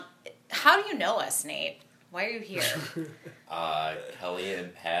how do you know us, Nate? Why are you here? Kelly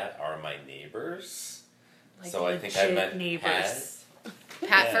and Pat are my neighbors. Like so I think I met neighbors.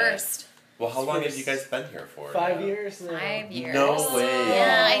 Pat first. Well, how long have you guys been here for? 5 years now. 5 years. No way.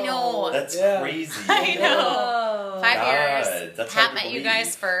 Yeah, I know. That's crazy. I know. 5 years. That's Pat hard to met you believe.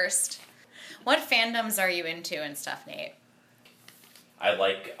 guys first. What fandoms are you into and stuff, Nate? I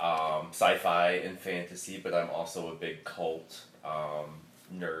like sci-fi and fantasy, but I'm also a big cult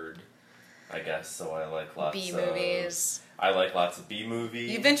nerd, I guess. So I like lots B of movies. I like lots of B movies.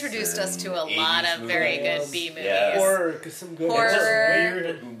 You've introduced us to a and lot 80s of very movies. good B movies. Yeah. Horror, because some good Horror.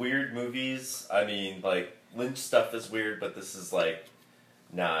 It's just weird movies. I mean, like, Lynch stuff is weird, but this is, like,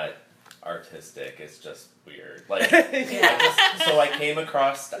 not artistic. It's just weird. Like, so I came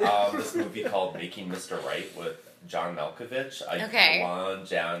across this movie called Making Mr. Right with John Malkovich.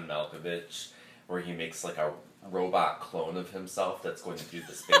 John Malkovich, where he makes, like, a robot clone of himself that's going to do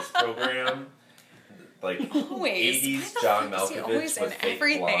the space program. Like, Always. 80s Why the John fuck is he always Malkovich with in fake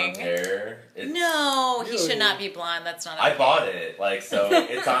everything? blonde hair. No, he Really? should not be blonde. That's not okay. I bought it, like, so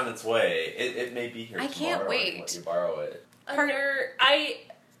it's on its way. It may be here I tomorrow. can't wait. I can let you borrow it.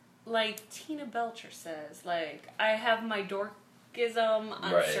 Like Tina Belcher says, like, I have my dorkism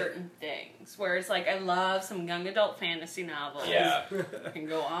on Right. certain things. Whereas, like, I love some young adult fantasy novels. Yeah. I can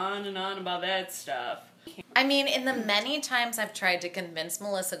go on and on about that stuff. I mean, in the many times I've tried to convince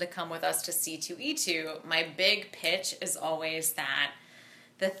Melissa to come with us to C2E2, my big pitch is always that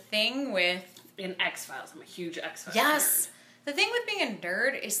the thing with... In X-Files, I'm a huge X-Files Yes! nerd. The thing with being a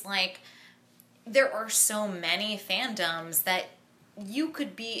nerd is, like, there are so many fandoms that you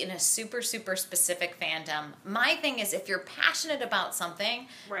could be in a super, super specific fandom. My thing is, if you're passionate about something,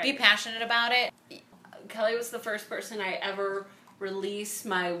 Right. be passionate about it. Kelly was the first person I ever released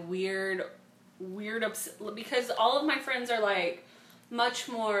my weird because all of my friends are like much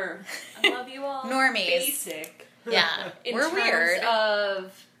more I love you all Normies. basic Yeah, in we're terms weird.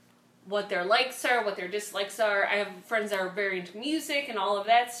 of what their likes are, what their dislikes are. I have friends that are very into music and all of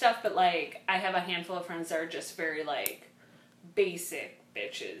that stuff, but like I have a handful of friends that are just very like basic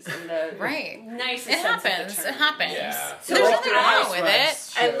bitches in the Right. nicest It sense of the happens. term. It happens. Yeah. So there's like nothing the wrong with it.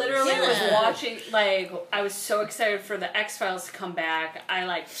 X-Files I shows. literally Yeah. was watching, like, I was so excited for the X-Files to come back. I,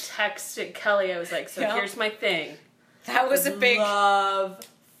 like, texted Kelly. I was like, so Yep. here's my thing. That was a big... Love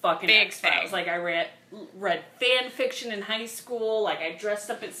fucking big X-Files. thing. Like, I read fan fiction in high school. Like, I dressed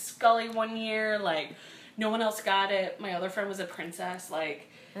up as Scully one year. Like, no one else got it. My other friend was a princess. Like,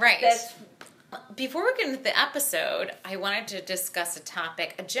 Right. that's... Before we get into the episode, I wanted to discuss a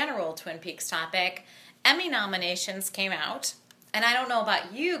topic, a general Twin Peaks topic. Emmy nominations came out, and I don't know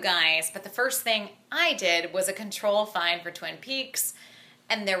about you guys, but the first thing I did was a control find for Twin Peaks,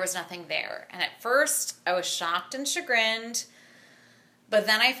 and there was nothing there. And at first, I was shocked and chagrined, but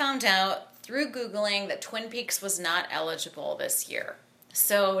then I found out through Googling that Twin Peaks was not eligible this year.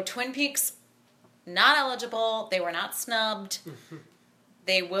 So Twin Peaks, not eligible, they were not snubbed.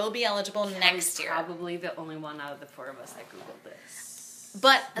 They will be eligible next year. Probably the only one out of the four of us that Googled this.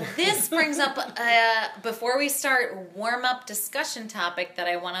 But this brings up, before we start, warm-up discussion topic that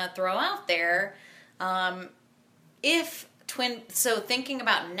I want to throw out there. So thinking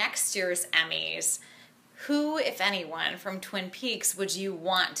about next year's Emmys, who, if anyone, from Twin Peaks would you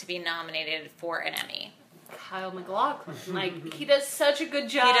want to be nominated for an Emmy? Kyle MacLachlan. Like, he does such a good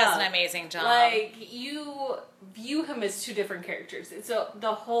job. He does an amazing job. Like, you view him as two different characters. It's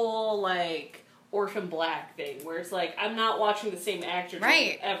the whole, like, Orphan Black thing, where it's like, I'm not watching the same actor doing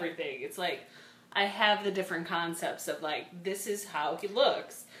Right. everything. It's like, I have the different concepts of, like, this is how he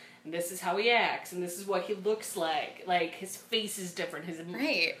looks, and this is how he acts, and this is what he looks like. Like, his face is different.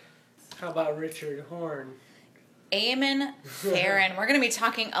 Right. How about Richard Horn? Eamon Farron. We're going to be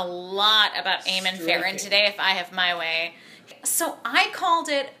talking a lot about Eamon Farron today, if I have my way. So I called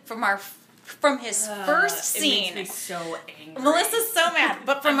it from his first scene. It makes me so angry. Melissa's so mad,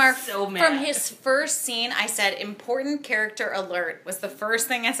 but from I'm so mad. from his first scene, I said important character alert was the first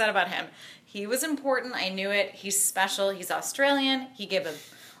thing I said about him. He was important. I knew it. He's special. He's Australian. He gave an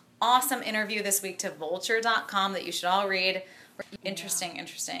awesome interview this week to Vulture.com that you should all read. Interesting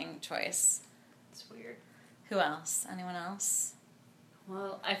choice. It's weird. Who else? Anyone else?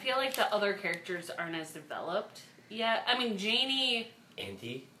 Well, I feel like the other characters aren't as developed yet. I mean, Janie...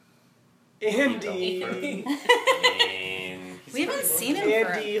 Andy? Andy. We haven't seen him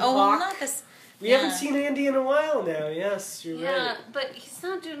Andy for... Oh, well, Hawk. not this... We haven't seen Andy in a while now. Yes, you're Yeah, right. but he's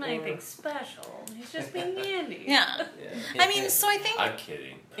not doing anything special. He's just being Andy. Yeah. I mean, so I think, I'm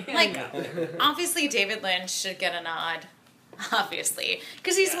kidding. like, obviously David Lynch should get a nod. obviously,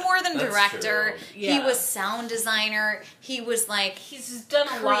 because he's Yeah, more than that's director. true. He Yeah. was sound designer. He was like He's done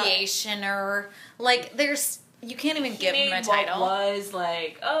a lot. creationer. Like, you can't even He give him a made title. What was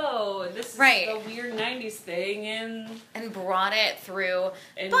like, oh, this is Right. the weird '90s thing, And brought it through.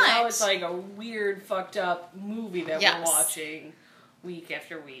 and But now it's like a weird, fucked up movie that Yes. we're watching week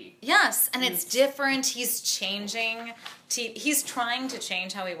after week. yes, and it's different. He's changing. He's trying to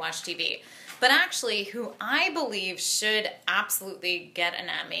change how we watch TV. But actually, who I believe should absolutely get an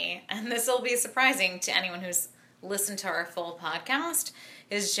Emmy, and this will be surprising to anyone who's listened to our full podcast,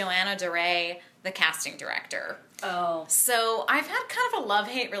 is Joanna DeRay, the casting director. Oh, So I've had kind of a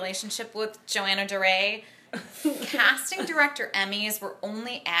love-hate relationship with Joanna DeRay. Casting director Emmys were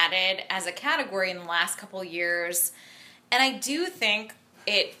only added as a category in the last couple years. And I do think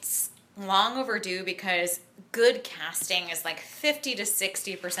it's long overdue because good casting is like 50 to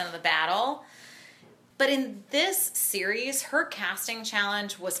 60% of the battle. But in this series, her casting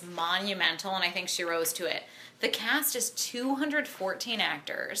challenge was monumental, and I think she rose to it. The cast is 214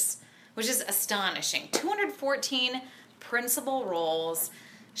 actors, which is astonishing. 214 principal roles.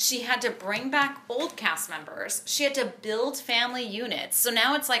 She had to bring back old cast members. She had to build family units. So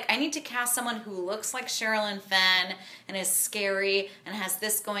now it's like, I need to cast someone who looks like Sherilyn Fenn and is scary and has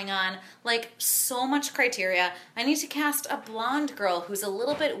this going on. Like, so much criteria. I need to cast a blonde girl who's a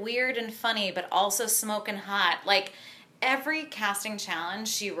little bit weird and funny, but also smoking hot. Like, every casting challenge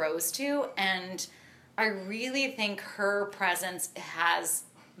she rose to, and I really think her presence has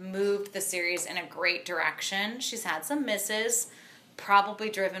moved the series in a great direction. She's had some misses, probably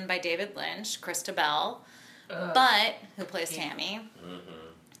driven by David Lynch, Krista Bell, but who plays Tammy.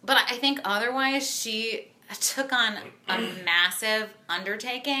 But I think otherwise she took on a massive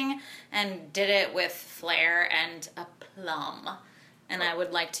undertaking and did it with flair and aplomb. And I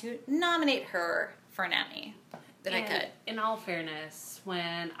would like to nominate her for an Emmy. That I could. In all fairness,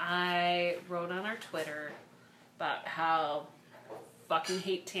 when I wrote on our Twitter about how fucking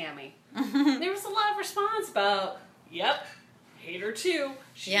hate Tammy, there was a lot of response about, yep, hate her too.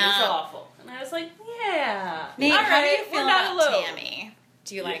 She is awful. And I was like, yeah. Nate, all how do right, you feel we're not about alone. Tammy?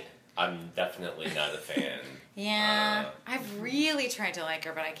 Do you like... I'm definitely not a fan. Yeah, I've really tried to like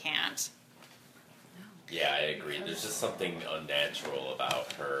her, but I can't. Yeah, I agree. There's just something unnatural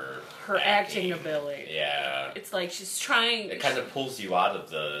about her. Her acting ability. Yeah. It's like she's trying. It kind of pulls you out of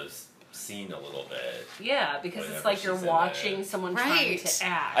the scene a little bit. Yeah, because it's whenever like you're she's in watching it. someone trying Right. to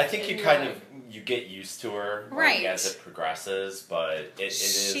act. I think and you you're kind like, of you get used to her Right. as it progresses, but it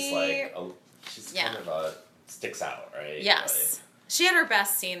is She- like she's Yeah. kind of a sticks out, right? Yes. She had her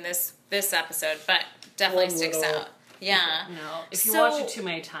best scene this episode, but definitely One sticks little- out. Yeah. No, if you So- watch it too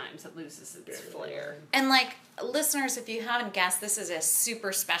many times, it loses its flair. And like, listeners, if you haven't guessed, this is a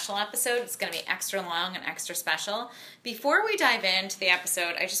super special episode. It's going to be extra long and extra special. Before we dive into the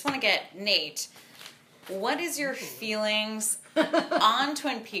episode, I just want to get Nate. What is your feelings on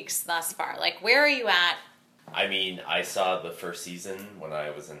Twin Peaks thus far? Like, where are you at? I mean, I saw the first season when I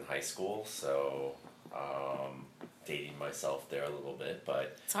was in high school, so dating myself there a little bit,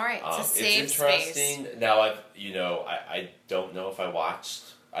 but It's all right. It's a safe it's space. interesting. Now I don't know if I watched.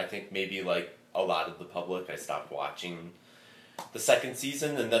 I think maybe like a lot of the public, I stopped watching the second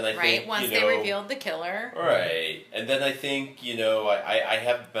season, and then I Right? think Once they revealed the killer. Right, and then I think I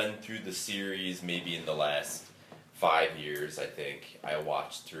have been through the series maybe in the last 5 years. I think I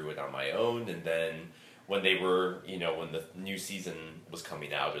watched through it on my own, and then when they were when the new season was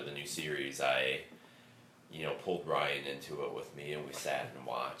coming out or the new series, I pulled Ryan into it with me, and we sat and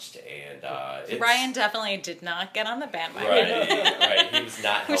watched. And Ryan definitely did not get on the bandwagon. right, he was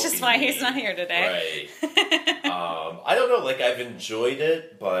not, Which is helping why me. he's not here today. Right. I don't know. Like I've enjoyed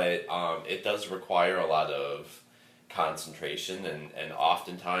it, but it does require a lot of concentration, and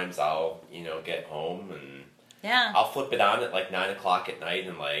oftentimes I'll get home and Yeah. I'll flip it on at like 9 o'clock at night,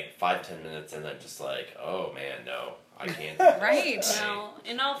 and like 5-10 minutes, and I'm just like, oh man, no, I can't. Do this. Right. Now,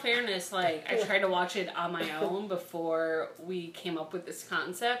 in all fairness, like I tried to watch it on my own before we came up with this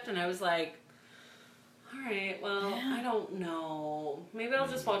concept, and I was like, all right, well, Yeah. I don't know. Maybe I'll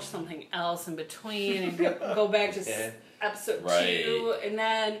just watch something else in between and go back to Yeah. episode Right. 2, and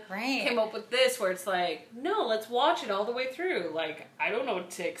then Right. came up with this where it's like, no, let's watch it all the way through. Like, I don't know what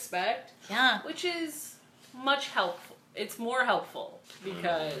to expect, Yeah. which is much helpful. It's more helpful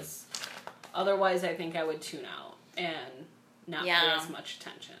because otherwise I think I would tune out and not pay Yeah. as much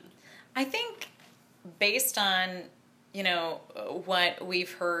attention. I think based on, what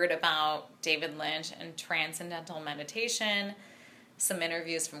we've heard about David Lynch and transcendental meditation, some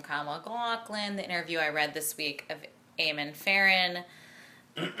interviews from Kyle MacLachlan, the interview I read this week of Eamon Farron,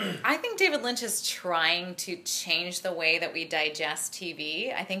 I think David Lynch is trying to change the way that we digest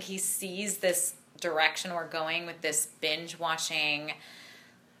TV. I think he sees this direction we're going with this binge watching,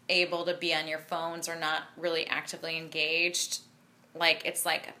 able to be on your phones or not really actively engaged. Like, it's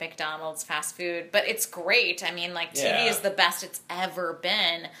like McDonald's fast food, but it's great. I mean, like, TV is the best it's ever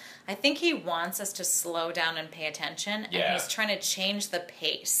been. I think he wants us to slow down and pay attention, and he's trying to change the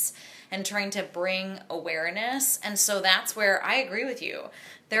pace and trying to bring awareness. And so that's where I agree with you.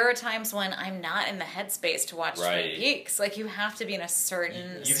 There are times when I'm not in the headspace to watch Twin Peaks. Like, you have to be in a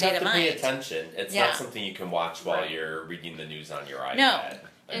certain state of mind. You have to pay attention. It's not something you can watch while you're reading the news on your iPad. No.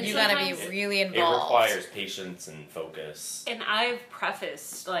 And you gotta be really involved. It requires patience and focus. And I've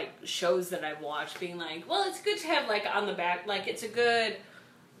prefaced, like, shows that I've watched being like, well, it's good to have, like, on the back, like, it's a good...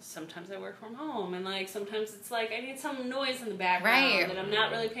 Sometimes I work from home, and, like, sometimes it's like I need some noise in the background that I'm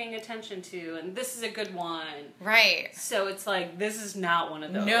not really paying attention to, and this is a good one. Right. So it's like, this is not one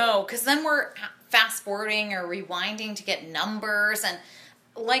of those. No, because then we're fast-forwarding or rewinding to get numbers, and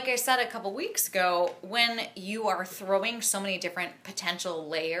like I said a couple weeks ago, when you are throwing so many different potential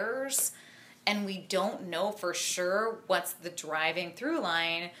layers and we don't know for sure what's the driving through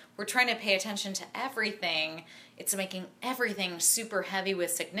line, we're trying to pay attention to everything. It's making everything super heavy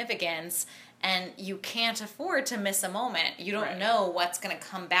with significance, and you can't afford to miss a moment. You don't know what's going to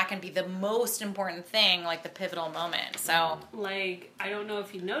come back and be the most important thing, like the pivotal moment. So, like, I don't know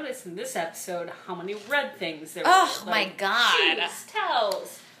if you noticed in this episode how many red things there were. Oh, like, my God. Shoes,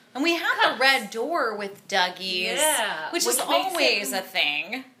 towels. And we have the red door with Dougie's, which is always a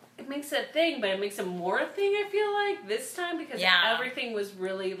thing. It makes it a thing, but it makes it more a thing, I feel like, this time, because everything was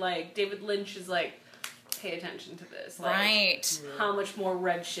really, like, David Lynch is like, pay attention to this. Like, how much more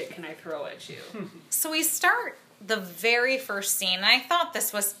red shit can I throw at you? So we start the very first scene, and I thought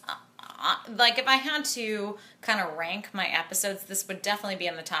this was, like, if I had to kind of rank my episodes, this would definitely be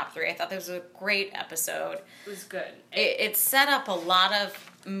in the top 3. I thought this was a great episode. It was good. It set up a lot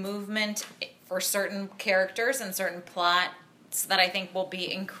of movement for certain characters and certain plots that I think will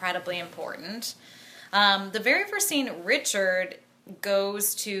be incredibly important. The very first scene, Richard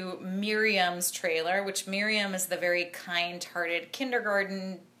goes to Miriam's trailer, which Miriam is the very kind-hearted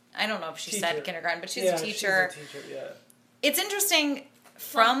kindergarten, I don't know if she said kindergarten, but she's a teacher. She's a teacher, It's interesting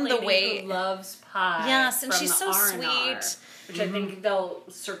from the way... who loves pie. Yes, and from she's the so R&R, sweet. Which I think they'll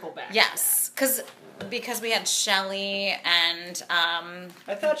circle back. Yes, because we had Shelley and...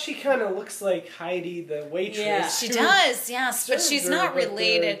 I thought she kind of looks like Heidi, the waitress. Yeah. She does, yes, but she's not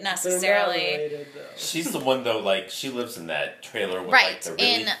related necessarily. They're not related, though. She's the one, though, like, she lives in that trailer with, like, the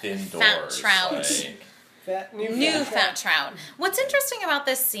really thin Fat doors. Trout. Like, New Fat Trout. What's interesting about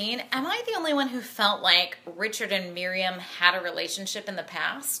this scene, am I the only one who felt like Richard and Miriam had a relationship in the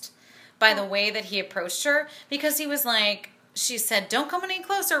past by the way that he approached her? Because he was like, she said, don't come any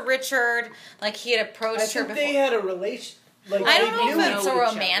closer, Richard. Like, he had approached her before. They had a relation. Like, I don't know if it's a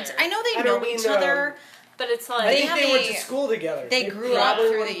romantic. I know they know each other. But it's like... I think they went to school together. They grew up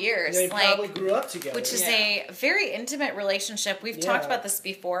through the years. They probably grew up together. Which is a very intimate relationship. We've talked about this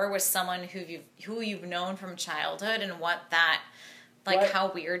before with someone who you've known from childhood and what that,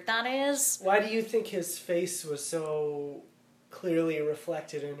 how weird that is. Why do you think his face was so clearly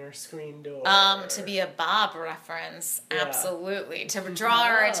reflected in her screen door? To be a Bob reference. Yeah. Absolutely. To draw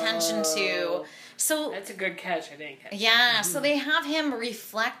our attention to... So that's a good catch, I think. Yeah, so they have him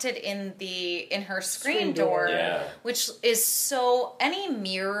reflected in her screen door, which is so any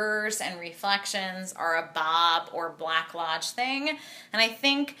mirrors and reflections are a Bob or Black Lodge thing. And I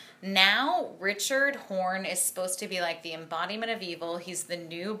think now Richard Horne is supposed to be like the embodiment of evil. He's the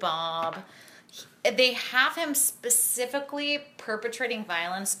new Bob. They have him specifically perpetrating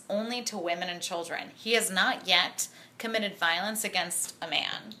violence only to women and children. He has not yet committed violence against a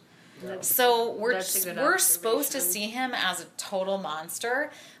man. So we're supposed to see him as a total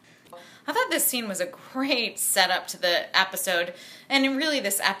monster. I thought this scene was a great setup to the episode. And really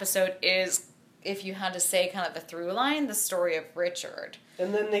this episode is, if you had to say kind of the through line, the story of Richard.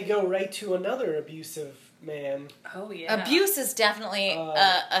 And then they go right to another abusive man. Oh, yeah. Abuse is definitely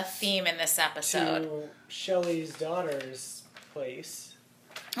a theme in this episode. To Shelley's daughter's place.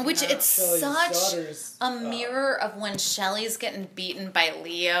 Which it's such a mirror of when Shelley's getting beaten by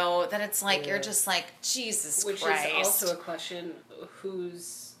Leo that it's like, you're just like, Jesus Christ. Which is also a question,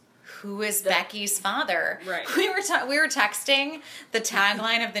 who is Becky's father? Right. We were texting. The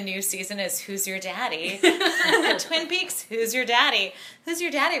tagline of the new season is, who's your daddy? Twin Peaks, who's your daddy? Who's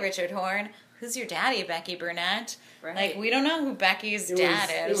your daddy, Richard Horne? Who's your daddy, Becky Burnett? Right. Like, we don't know who Becky's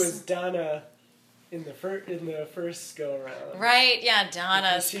dad is. It was Donna in the first go around. Right, yeah,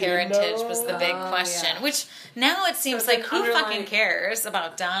 Donna's Because she didn't parentage know. was the big Oh, question. yeah. Which now it seems So like it's who an fucking underlying- cares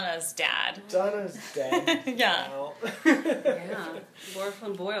about Donna's dad? Donna's dead. Yeah. now. Yeah. Laura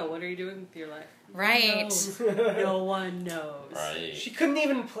Flynn Boyle, what are you doing with your life? Right. No one knows. Right. She couldn't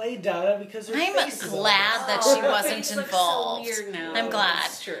even play Donna because her I'm face is glad that Oh, she her wasn't face looks involved. So weird now. I'm glad.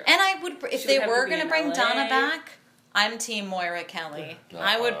 It's true. And I would, if She they would have were to be going to in bring LA. Donna back, I'm Team Moira Kelly.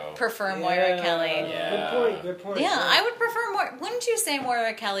 I would Uh-oh. prefer Moira Kelly. Yeah. Good point. Yeah, I would prefer more. Wouldn't you say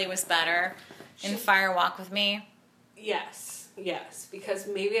Moira Kelly was better in Fire Walk with Me? Yes, because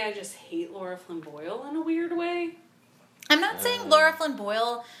maybe I just hate Laura Flynn Boyle in a weird way. I'm not saying Laura Flynn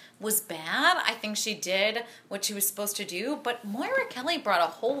Boyle was bad. I think she did what she was supposed to do, but Moira Kelly brought a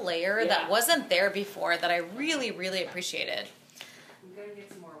whole layer Yeah. that wasn't there before that I really, really appreciated. I'm gonna get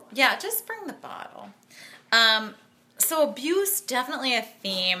some more wine. Yeah, just bring the bottle. So abuse, definitely a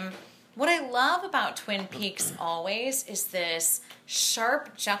theme. What I love about Twin Peaks always is this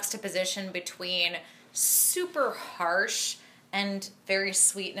sharp juxtaposition between super harsh and very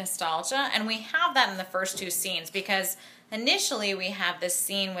sweet nostalgia. And we have that in the first two scenes because initially we have this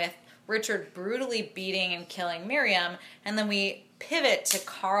scene with Richard brutally beating and killing Miriam, and then we pivot to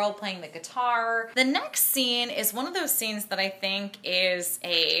Carl playing the guitar. The next scene is one of those scenes that I think is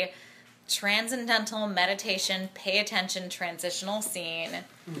a transcendental meditation, pay attention, transitional scene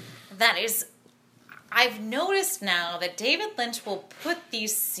that is, I've noticed now that David Lynch will put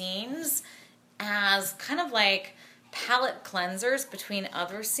these scenes as kind of like palate cleansers between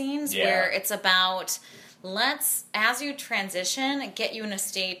other scenes where it's about let's, as you transition, get you in a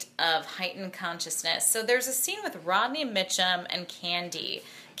state of heightened consciousness. So there's a scene with Rodney Mitchum and Candy.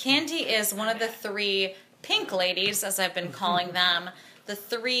 Candy is one of the three pink ladies, as I've been calling them, the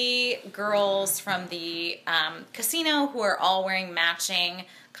three girls from the casino who are all wearing matching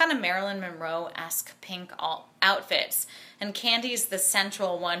kind of Marilyn Monroe-esque pink outfits. And Candy's the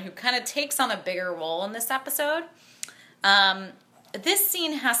central one who kind of takes on a bigger role in this episode. This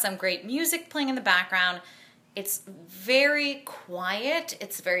scene has some great music playing in the background. It's very quiet.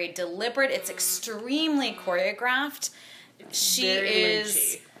 It's very deliberate. It's extremely choreographed. She Very is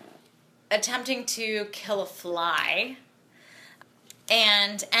Lynchy. attempting to kill a fly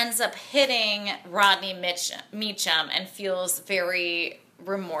and ends up hitting Rodney Meacham and feels very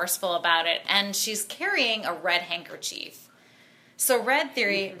remorseful about it. And she's carrying a red handkerchief. So Red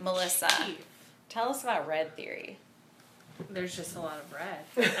Theory, Melissa, tell us about Red Theory. There's just a lot of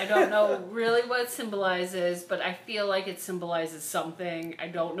red. I don't know really what it symbolizes, but I feel like it symbolizes something. I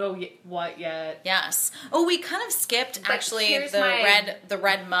don't know what yet. Yes. Oh, we kind of skipped But actually here's the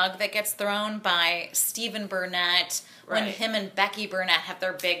red mug that gets thrown by Stephen Burnett when Right. him and Becky Burnett have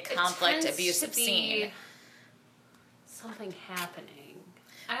their big conflict, It tends abusive to be scene. Something happening.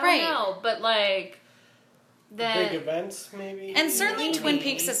 I don't Right. know, but like that. Big events, maybe. And certainly Twin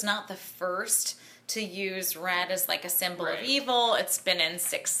Maybe. Peaks is not the first to use red as like a symbol of Right. evil. It's been in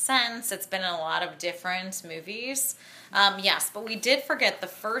Sixth Sense. It's been in a lot of different movies. Yes, but we did forget the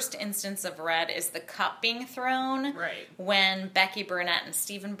first instance of red is the cup being thrown. Right. When Becky Burnett and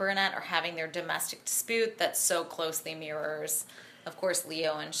Stephen Burnett are having their domestic dispute that so closely mirrors, of course,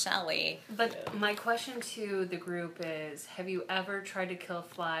 Leo and Shelley. But my question to the group is: have you ever tried to kill a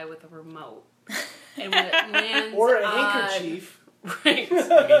fly with a remote? And when it lands or a on- handkerchief. Right. I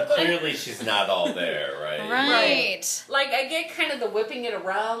mean, clearly she's not all there, right? Right. Like, I get kind of the whipping it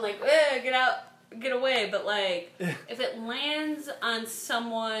around, like, get out, get away. But, like, if it lands on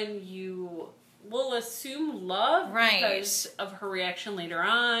someone you will assume love Right. because of her reaction later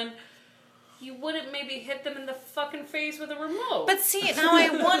on, you wouldn't maybe hit them in the fucking face with a remote. But see, now I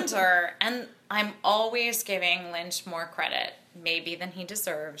wonder, and I'm always giving Lynch more credit, maybe than he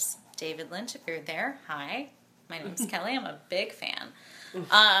deserves. David Lynch, if you're there, hi. My name's Kelly. I'm a big fan.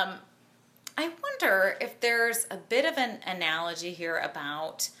 I wonder if there's a bit of an analogy here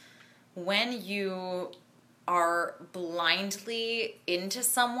about when you are blindly into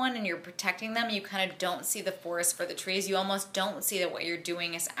someone and you're protecting them, you kind of don't see the forest for the trees. You almost don't see that what you're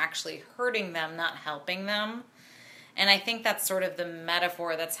doing is actually hurting them, not helping them. And I think that's sort of the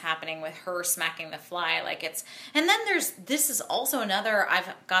metaphor that's happening with her smacking the fly. Like it's, and then this is also another, I've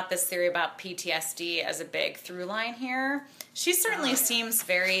got this theory about PTSD as a big through line here. She certainly seems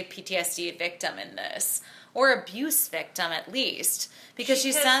very PTSD victim in this, or abuse victim at least, because she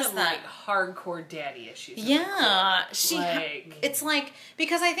has says some, that. like, hardcore daddy issues. Yeah, Like- it's like,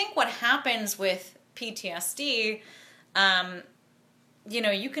 because I think what happens with PTSD,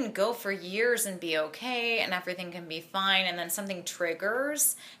 you can go for years and be okay and everything can be fine, and then something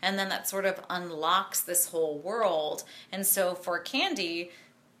triggers and then that sort of unlocks this whole world. And so for Candy,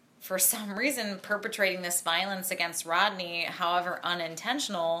 for some reason, perpetrating this violence against Rodney, however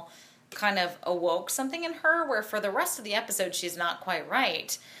unintentional, kind of awoke something in her where for the rest of the episode she's not quite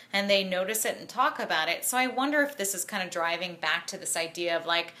right. And they notice it and talk about it. So I wonder if this is kind of driving back to this idea of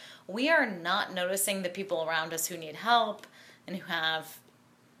like, we are not noticing the people around us who need help and who have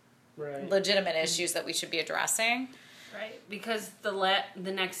legitimate issues that we should be addressing. Right, because the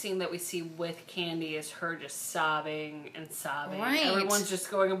next scene that we see with Candy is her just sobbing and sobbing. Right. Everyone's just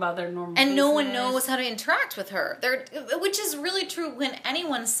going about their normal and no one business. knows how to interact with her. Which is really true when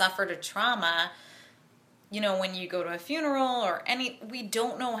anyone suffered a trauma. You know, when you go to a funeral or we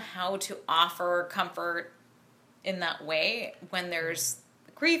don't know how to offer comfort in that way when there's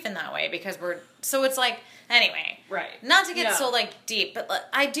grief in that way because so it's like, anyway. Right. Not to get so like deep, but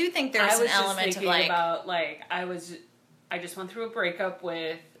I do think there's an element of like. About like, I just went through a breakup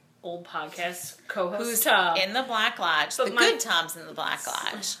with old podcast co-host who's Tom. in the Black Lodge. The good Tom's in the Black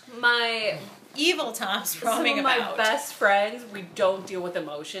Lodge. My evil Tom's roaming some of about. My best friends, we don't deal with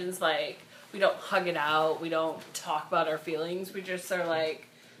emotions. Like, we don't hug it out. We don't talk about our feelings. We just are like,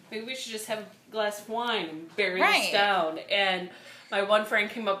 maybe we should just have a glass of wine and bury this down. And my one friend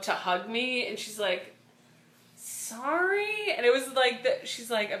came up to hug me, and she's like, sorry? And it was like,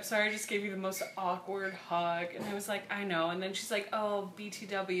 she's like, I'm sorry, I just gave you the most awkward hug. And I was like, I know. And then she's like, oh,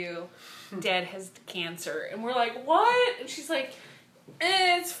 BTW, Dad has cancer. And we're like, what? And she's like,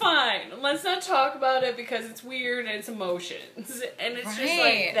 it's fine. Let's not talk about it because it's weird and it's emotions. And it's just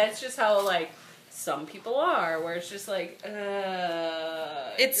like, that's just how like some people are, where it's just like,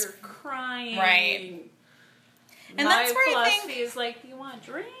 it's you're crying. Right. And my that's where philosophy I think is like, you want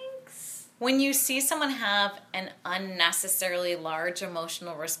drinks? When you see someone have an unnecessarily large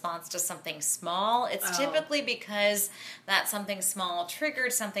emotional response to something small, it's typically because that something small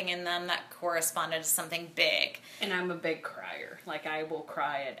triggered something in them that corresponded to something big. And I'm a big crier. Like, I will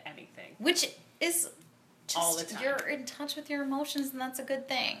cry at anything. Which is just, all the time. You're in touch with your emotions, and that's a good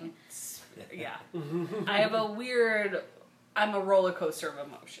thing. Yeah. I have I'm a roller coaster of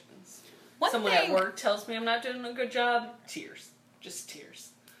emotions. Someone at work tells me I'm not doing a good job, tears. Just tears.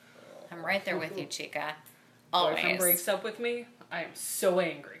 I'm right there with you, Chica. Always. Boyfriend breaks up with me, I am so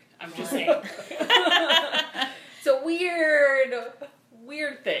angry. I'm just angry. It's a weird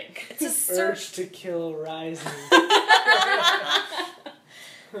thing. It's a urge to kill rising.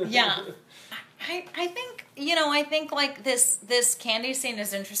 Yeah. I think like this Candy scene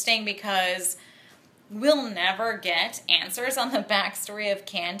is interesting because we'll never get answers on the backstory of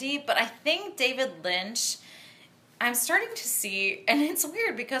Candy, but I think David Lynch, I'm starting to see, and it's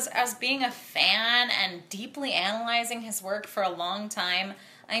weird because as being a fan and deeply analyzing his work for a long time,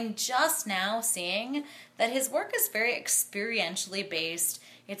 I'm just now seeing that his work is very experientially based.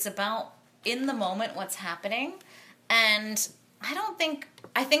 It's about in the moment what's happening, and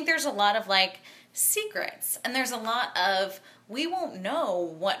I think there's a lot of like secrets, and there's a lot of we won't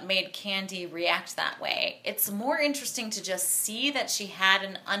know what made Candy react that way. It's more interesting to just see that she had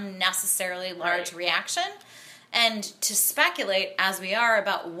an unnecessarily large reaction and to speculate as we are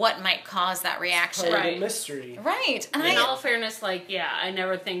about what might cause that reaction. Part of the mystery. Right. And in all fairness, like, yeah, I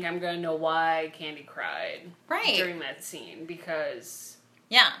never think I'm going to know why Candy cried during that scene because...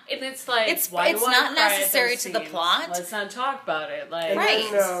 Yeah. And it's like, it's not necessary to the plot. Let's not talk about it. Like,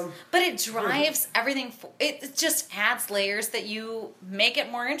 but it drives everything. It just adds layers that you make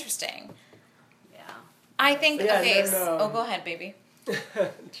it more interesting. Yeah. I think, go ahead, baby.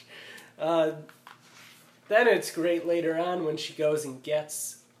 Then it's great later on when she goes and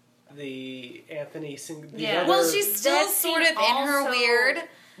gets the Anthony well, she's still sort of in her weird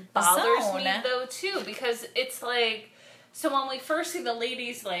bothers zone. Me, though, too, because it's like... So when we first see the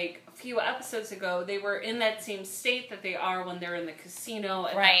ladies, like, a few episodes ago, they were in that same state that they are when they're in the casino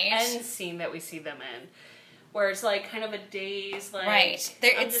at the end scene that we see them in. Where it's, like, kind of a daze, like,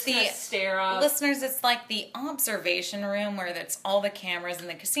 it's the stare up. Listeners, it's like the observation room where it's all the cameras in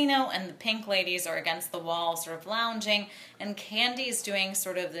the casino and the pink ladies are against the wall sort of lounging, and Candy's doing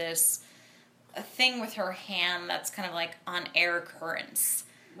sort of a thing with her hand that's kind of like on air currents.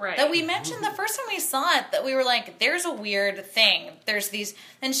 Right. That we mentioned the first time we saw it, that we were like, there's a weird thing. There's these...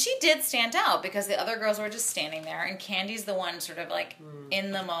 And she did stand out because the other girls were just standing there, and Candy's the one sort of like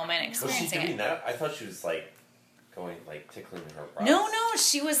in the moment experiencing Was she doing that? I thought she was like going, like tickling her breast. No,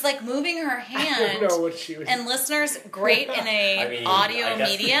 she was like moving her hand. I don't know what she was And listeners, great in a audio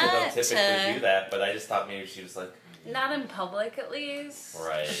media people don't typically do that, but I just thought maybe she was like... Not in public, at least.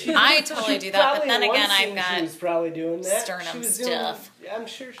 Right. I totally do that, but then again, I've got she was probably doing that. sternum she was stuff. I'm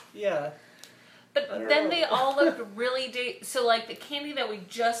sure, yeah. But then they all looked really so like the Candy that we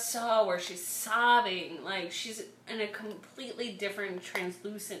just saw where she's sobbing, like she's in a completely different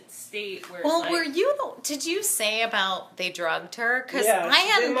translucent state where Well, like, did you say about they drugged her? Because Yeah, I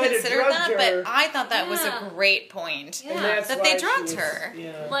hadn't they might have considered that, drugged her. but I thought that was Yeah. a great point. Yeah. And that's That why they she drugged was- her.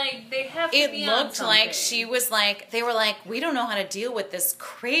 Yeah. like they have to It be on looked like something. she was like, they were like, we don't know how to deal with this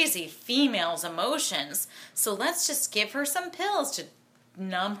crazy female's emotions, so let's just give her some pills to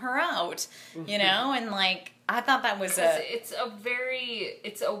numb her out, you know? And like, I thought that was it's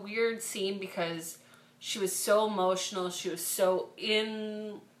a weird scene because she was so emotional, she was so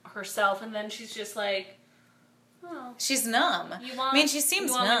in herself, and then she's just like, oh, she's numb. you want? I mean, she seems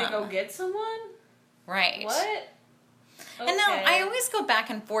you want numb. me to go get someone? Right. What? And now Okay. I always go back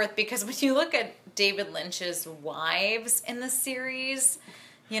and forth because when you look at David Lynch's wives in the series,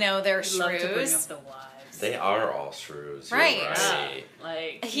 you know, they're I'd love to bring up shrews. the wives. They are all shrews. You're Right. right.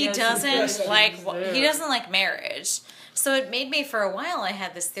 Like He has doesn't some like issues there. he doesn't like marriage. So it made me, for a while I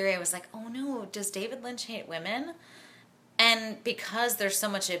had this theory. I was like, "Oh no, does David Lynch hate women?" And because there's so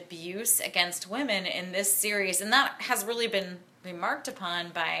much abuse against women in this series, and that has really been remarked upon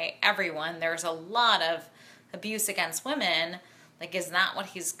by everyone, there's a lot of abuse against women. Like, is that what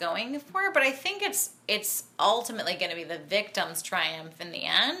he's going for? But I think it's ultimately going to be the victim's triumph in the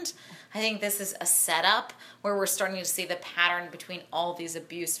end. I think this is a setup where we're starting to see the pattern between all these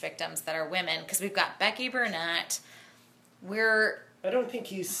abuse victims that are women. Because we've got Becky Burnett. I don't think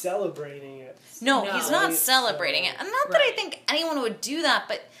he's celebrating it. No, No. he's not Right, celebrating so- it. And not that I Right. think anyone would do that,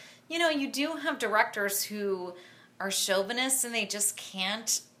 but, you know, you do have directors who are chauvinists and they just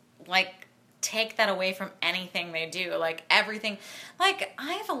can't, like, take that away from anything they do. Like, everything. Like,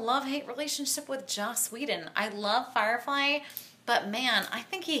 I have a love-hate relationship with Joss Whedon. I love Firefly, but, man, I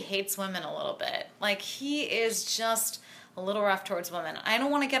think he hates women a little bit. Like, he is just a little rough towards women. I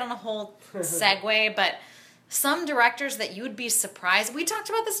don't want to get on a whole segue, but some directors that you would be surprised. We talked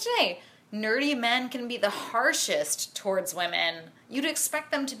about this today. Nerdy men can be the harshest towards women. You'd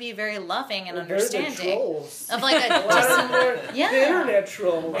expect them to be very loving and They're the understanding. trolls. Of like A a lot of them are Yeah. the internet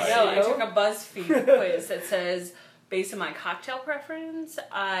trolls. I you know. I know? took a BuzzFeed quiz that says, based on my cocktail preference,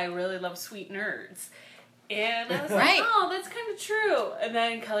 I really love sweet nerds. And I was Right. like, oh, that's kind of true. And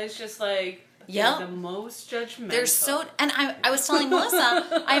then Kelly's just like, Yep. they're the most judgmental. They're so, and I was telling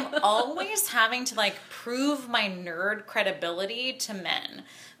Melissa, I'm always having to like prove my nerd credibility to men.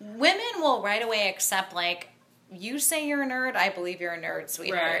 Women will right away accept, like, you say you're a nerd, I believe you're a nerd,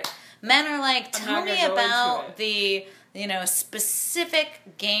 sweetheart. Right. Men are like, I'm tell not me gonna go into about it. the, you know, specific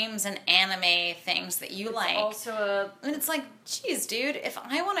games and anime things that you like. Also a And it's like, geez, dude,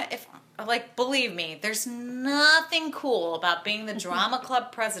 like, believe me, there's nothing cool about being the drama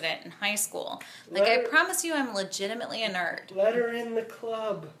club president in high school. Like, I Let her- promise you, I'm legitimately a nerd. Let her in the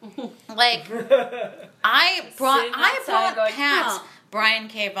club. Like, I brought Sitting outside going, Pat, huh. Brian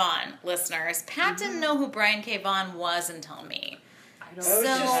K. Vaughan, listeners. Pat didn't know who Brian K. Vaughan was until me. I don't I was So-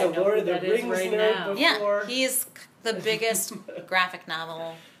 just I a know Lord who of the that is Rings right nerd now. before. Yeah, he's the biggest graphic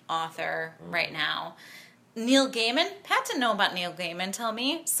novel author right now. Neil Gaiman. Pat didn't know about Neil Gaiman till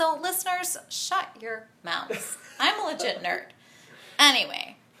me. So, listeners, shut your mouths. I'm a legit nerd.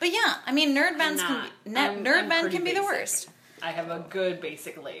 Anyway, but yeah, I mean, nerd men can be, I'm nerd men pretty can be the basic. worst. I have a good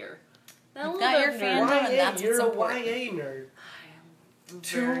basic layer. Now, a You've little got your bit of fandom. nerd. and that's you're what's a important. YA nerd. I'm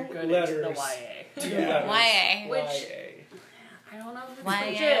Two very good into letters. the YA. Two Yeah. letters. YA. Which- YA. I don't know if it's Why,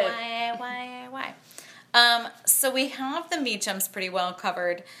 legit. why? So we have the Meachums pretty well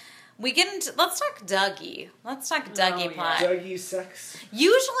covered. We get into, let's talk Dougie. Let's talk Dougie yeah. plot. Dougie sex.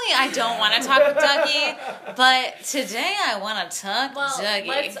 Usually I don't want to talk Dougie, but today I want to talk Well, Dougie.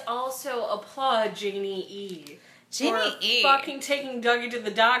 let's also applaud Janie E. Janie for E. fucking taking Dougie to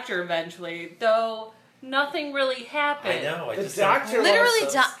the doctor eventually, though nothing really happened. I know. I The just doctor think Literally,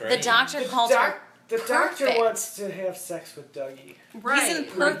 it's so the strange. doctor called her The doctor perfect. wants to have sex with Dougie. Right. He's in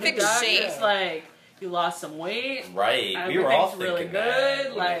Like, perfect the doctor's shape. like, you lost some weight. Right. We were all Everything's thinking really that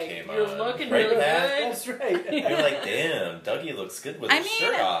good. when it Like, came you're on. looking Right, really Pat? good. That's right. We were like, damn, Dougie looks good with I his mean,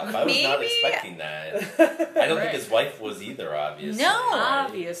 shirt off. I was not maybe- expecting that. I don't Right. think his wife was either, obviously. No.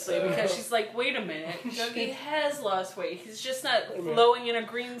 Obviously, So- because she's like, wait a minute, Dougie has lost weight. He's just not glowing in a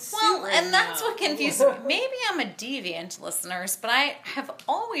green suit. Well, right and that's now. what confused me. Maybe I'm a deviant, listeners, but I have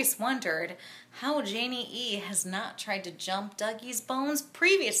always wondered how Janie E. has not tried to jump Dougie's bones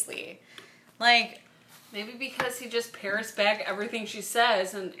previously. Like, Maybe because he just parrots back everything she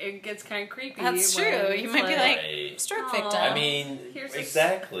says, and it gets kind of creepy. that's when true. it's You might be like, Right. stroke Aw. victim. I mean, Here's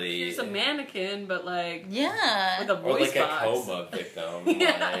exactly. Here's a mannequin, but like yeah. with a or voice like box. a coma victim.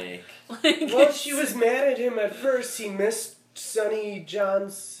 Yeah. Like, Like, Well, she was mad at him at first. He missed Sonny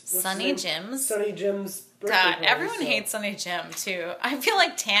John's... what's his Sonny name? Jim's. Sonny Jim's birthday God, party, everyone so- hates Sonny Jim too. I feel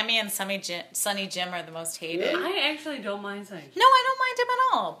like Tammy and Sonny Jim are the most hated. Really? I actually don't mind Sonny. No, I don't mind him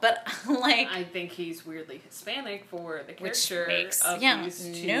at all. But like, I think he's weirdly Hispanic for the Which character makes- of yeah, these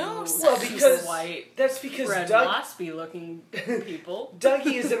two no sense. Well, because white, that's because red Doug, waspy looking people.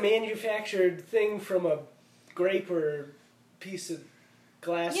 Dougie is a manufactured thing from a grape or piece of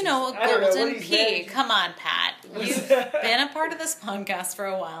glass. you know, a I don't know what golden he's pea. Come on, Pat. What's You've that? been a part of this podcast for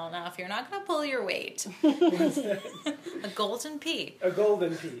a while now. If you're not going to pull your weight, a golden pea. A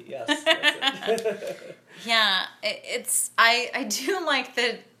golden pea, yes. That's it. Yeah, I do like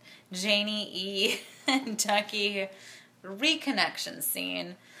the Janie E and Ducky reconnection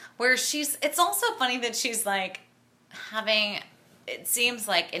scene where it's also funny that she's like having, it seems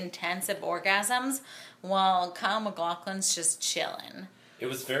like intensive orgasms while Kyle MacLachlan's just chilling. It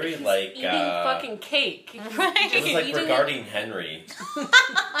was very He's like eating fucking cake. Right. it was like Eating regarding Henry.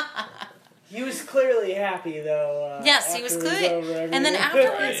 He was clearly happy, though. Yes, he was after it good. over. I And then mean,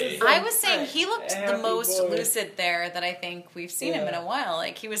 afterwards, Right. I was saying he looked the Happy most boy. lucid there that I think we've seen him in Yeah. a while.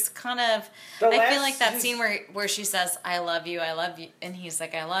 Like he was kind of. The I feel last- like that his- scene where she says "I love you," and he's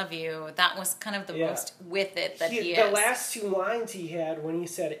like "I love you." That was kind of the Yeah. most with it that he the is. last two lines he had when he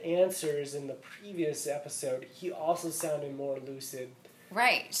said answers in the previous episode, he also sounded more lucid.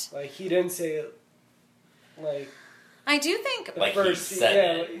 Right. Like, he didn't say, like, I do think. the Like he first... said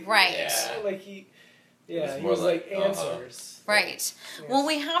yeah, it. Right. Yeah. Like, he... It Yeah, was he more was like, like, answers. Right. Yes. Well,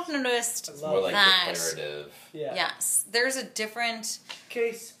 we have noticed I It's love more like that. declarative. Yeah. Yes, there's a different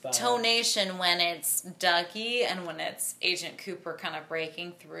Case file. tonation when it's Dougie and when it's Agent Cooper kind of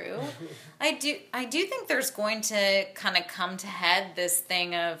breaking through. I do think there's going to kind of come to head this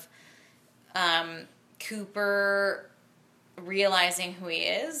thing of Cooper realizing who he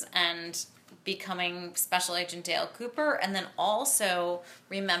is and becoming Special Agent Dale Cooper, and then also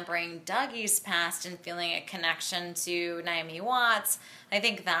remembering Dougie's past and feeling a connection to Naomi Watts. I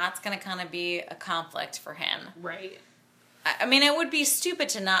think that's going to kind of be a conflict for him. Right. I mean, it would be stupid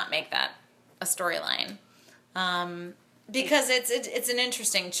to not make that a storyline, because it's an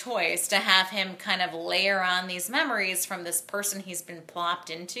interesting choice to have him kind of layer on these memories from this person he's been plopped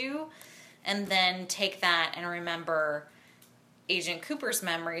into, and then take that and remember Agent Cooper's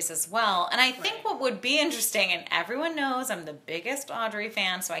memories as well. And I think Right. what would be interesting, and everyone knows I'm the biggest Audrey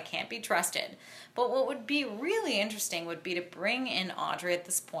fan, so I can't be trusted, but what would be really interesting would be to bring in Audrey at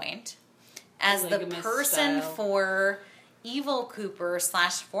this point as the Polygamous person style. for evil Cooper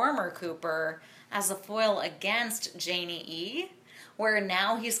 / former Cooper as a foil against Janie E. Where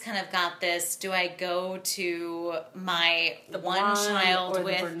now he's kind of got this, do I go to my The one blonde child or the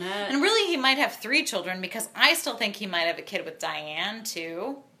with... brunette? And really he might have 3 children, because I still think he might have a kid with Diane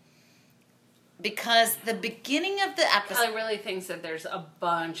too. Because the beginning of the episode... Kelly really thinks that there's a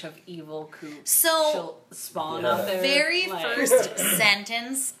bunch of evil Coops So, she'll spawn Yeah. out there. very like- first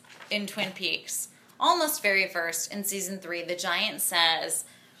sentence in Twin Peaks, almost very first in season 3, the giant says,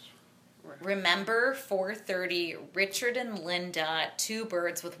 remember 4:30, Richard and Linda, 2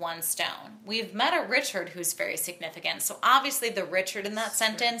 birds with 1 stone. We've met a Richard who's very significant. So obviously the Richard in that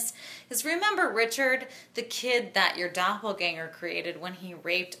sentence is, remember Richard, the kid that your doppelganger created when he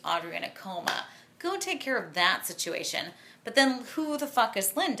raped Audrey in a coma. Go take care of that situation. But then who the fuck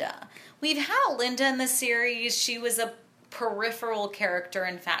is Linda? We've had Linda in the series. She was a peripheral character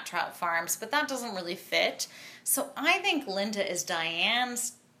in Fat Trout Farms, but that doesn't really fit. So I think Linda is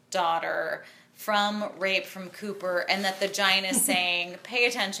Diane's daughter from rape from Cooper, and that the giant is saying, pay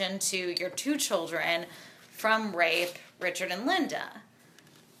attention to your 2 children from rape, Richard and Linda.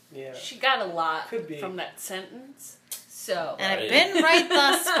 Yeah. She got a lot Could be. from that sentence. So And I've Right. been right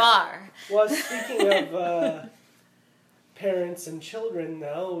thus far. Well, speaking of parents and children,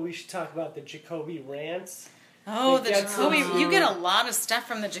 though, we should talk about the Jacoby rants. Oh, They the get Jacoby. some- You get a lot of stuff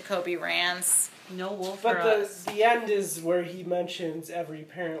from the Jacoby rants. no wolf But for the us. the end is where he mentions every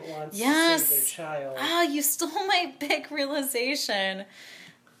parent wants Yes. to save their child. Oh, you stole my big realization.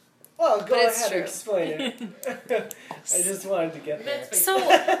 Well, go But it's ahead true. and explain it. I just wanted to get there. That's So,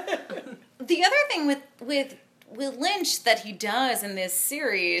 the other thing with Lynch that he does in this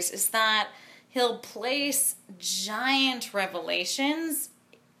series is that he'll place giant revelations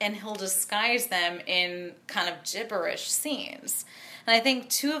and he'll disguise them in kind of gibberish scenes. And I think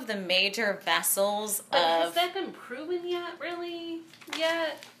 2 of the major vessels But has of... that been proven yet, really?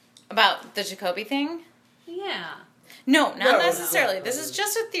 Yet? About the Jacoby thing? Yeah. No, not No, necessarily. no. This is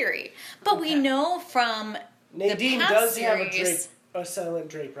just a theory. But we Okay. know from Nadine past does have a series- a silent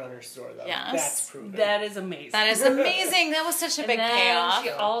drape runner store, though. Yes. That's proven. That is amazing. That is amazing. That was such a big and then payoff. she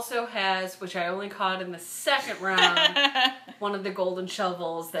also has, which I only caught in the second round, one of the golden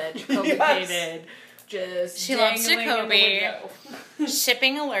shovels that Jacoby Yes. hated. Just She loves dangling in the Jacoby. window.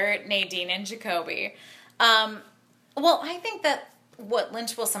 Shipping alert, Nadine and Jacoby. Well, I think that what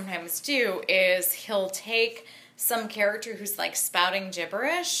Lynch will sometimes do is he'll take some character who's like spouting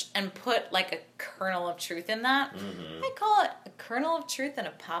gibberish and put like a kernel of truth in that. Mm-hmm. I call it a kernel of truth and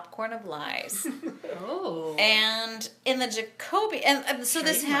a popcorn of lies. Oh. And in the Jacoby, and so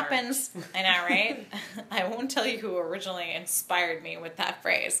this Trademarked. happens. I know, right? I won't tell you who originally inspired me with that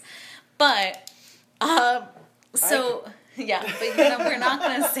phrase, but yeah, but we're not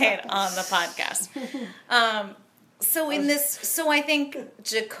going to say it on the podcast. So I think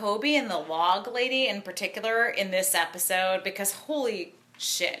Jacoby and the log lady in particular in this episode, because holy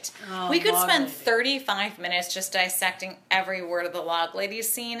shit, Oh, we could log spend lady. 35 minutes just dissecting every word of the log lady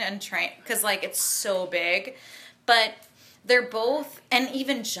scene and trying, because like it's so big, but they're both, and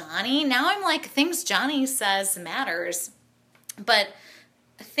even Johnny. Now I'm like, things Johnny says matters, but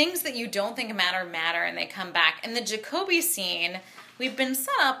things that you don't think matter, and they come back. In the Jacoby scene, we've been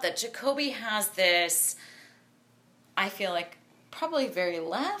set up that Jacoby has this, I feel like, probably very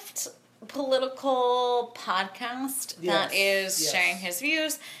left political podcast that is Yes. sharing his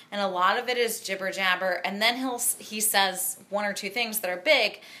views, and a lot of it is jibber jabber, and then he says one or two things that are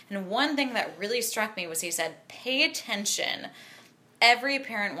big, and one thing that really struck me was he said, pay attention, every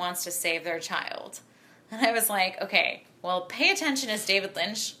parent wants to save their child. And I was like, okay, well, pay attention is David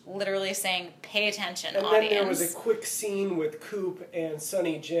Lynch literally saying, pay attention, And audience. then there was a quick scene with Coop and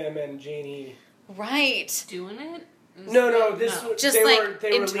Sonny Jim and Janie. Right. Doing it? No, this was Just they like were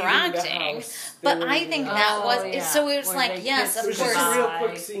leaving the interacting. house. They But were I leaving think the that house. was, yeah. so it was Where like, they yes, kiss of It was course, just a real Bye.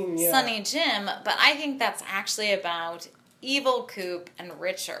 quick scene, yeah. Sonny Jim, but I think that's actually about evil Coop and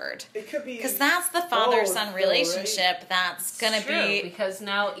Richard. It could be Because that's the father-son both, though, relationship right? that's going to It's true, be... because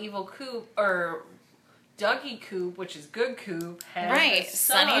now evil Coop, or Dougie Coop, which is good Coop, has Right, a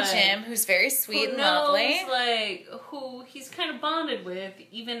son Sonny Jim, who's very sweet who and knows, lovely. like, who he's kind of bonded with,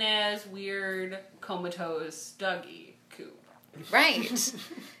 even as weird, comatose Dougie Coop. Right.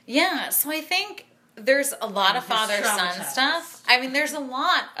 Yeah, so I think there's a lot of He's father-son traumatized. stuff. I mean, there's a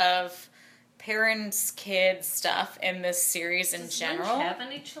lot of parents-kids stuff in this series in Does general. Lynch have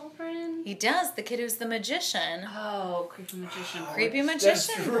any children? He does. The kid who's the magician. Oh, creepy magician. Creepy That's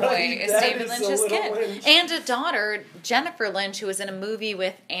magician boy right. is That David is a Lynch's little kid. Lynch. And a daughter, Jennifer Lynch, who was in a movie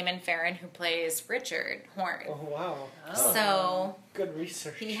with Eamon Farron, who plays Richard Horn. Oh wow, Oh. So good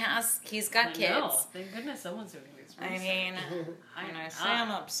research. he's got I kids. know. Thank goodness someone's doing these. I mean, when I say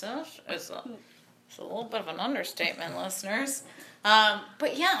I'm obsessed, it's a little bit of an understatement, listeners.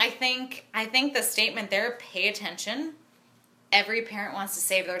 But yeah, I think the statement there, pay attention. Every parent wants to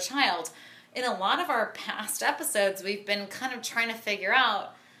save their child. In a lot of our past episodes, we've been kind of trying to figure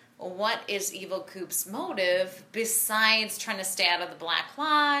out what is Evil Coop's motive besides trying to stay out of the Black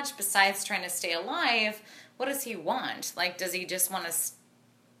Lodge, besides trying to stay alive. What does he want? Like, does he just want to,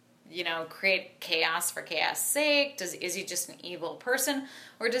 create chaos for chaos' sake? Is he just an evil person?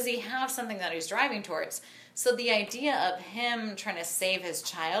 Or does he have something that he's driving towards? So the idea of him trying to save his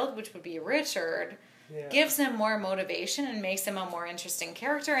child, which would be Richard, Yeah. gives him more motivation and makes him a more interesting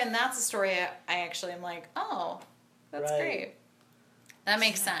character. And that's a story I actually am like, oh, that's Right. great. That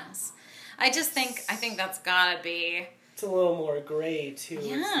makes sense. I think that's gotta be... It's a little more gray too. It's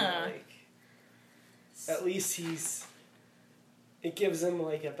Yeah. not like, at least it gives him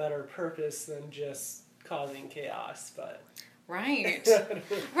like a better purpose than just causing chaos. But Right.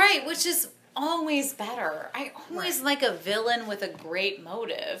 Right, which is always better. I always like a villain with a great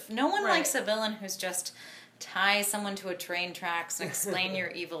motive. No one Right. likes a villain who's just tie someone to a train tracks and explain your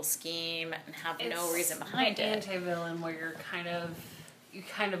evil scheme and have no It's reason behind the it. anti-villain where you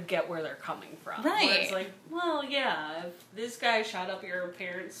kind of get where they're coming from. Right. Where it's like, well, yeah, if this guy shot up your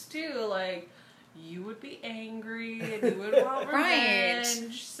parents too, like, you would be angry and you would want Right.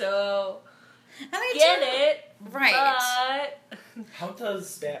 revenge. So, And I get do- it. Right. But How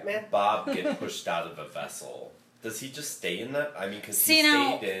does Batman? Bob get pushed out of a vessel? Does he just stay in that? I mean, because See, he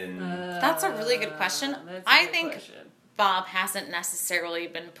now- stayed in. That's a really good question. That's a I good think question. Bob hasn't necessarily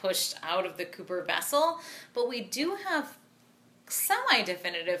been pushed out of the Cooper vessel, but we do have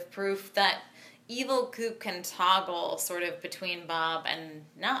semi-definitive proof that Evil Coop can toggle sort of between Bob and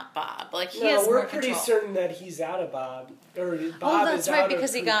not Bob. Like, he No, has we're more pretty control. certain that he's out of Bob. Or Bob Oh, that's is right, out because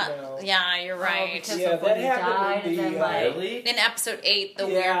of he Coop got... now. Yeah, you're right. because Yeah, of when that he happened died, in and then the, like Really? In episode 8, the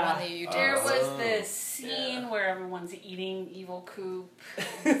weird Yeah. one that you did. there was Oh. this scene where everyone's eating Evil Coop.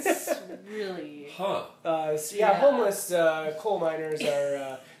 It's really Huh. Yeah. Homeless coal miners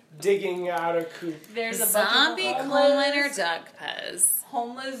are digging out of Coop. there's a Zombie bunch of coal miner Doug Pez.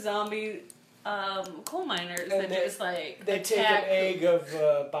 homeless zombie coal miners And that they- just like They take attack an egg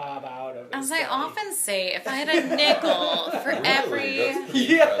of Bob out of it. As I often say, if I had a nickel for Really? every... That's pretty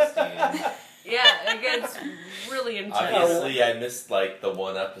Yeah. interesting. Yeah, it gets really intense. Obviously, I missed like the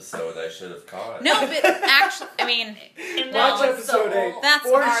one episode I should have caught. No, but actually, I mean, And Watch that was episode the 8. whole- that's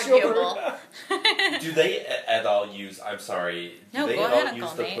For arguable. sure. Do they at all use? I'm sorry. Do No, they go at ahead, all Uncle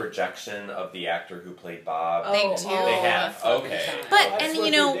use the Nate. projection of the actor who played Bob? They Oh, do. all They the have. fucking Okay. time. But, That's and what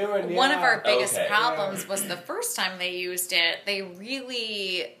you know, they're doing, one of yeah. our biggest Okay. problems was the first time they used it, they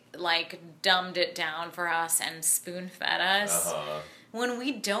really, like, dumbed it down for us and spoon-fed us. Uh-huh. When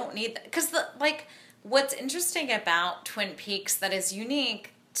we don't need that. Because, like, what's interesting about Twin Peaks that is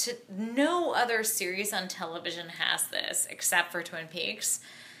unique to no other series on television has this, except for Twin Peaks.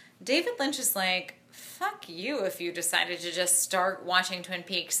 David Lynch is like, fuck you if you decided to just start watching Twin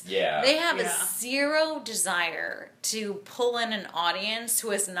Peaks. Yeah. They have Yeah. zero desire to pull in an audience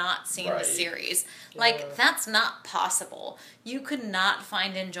who has not seen the Right. series. Yeah. Like, that's not possible. You could not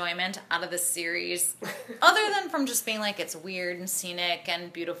find enjoyment out of the series other than from just being like, it's weird and scenic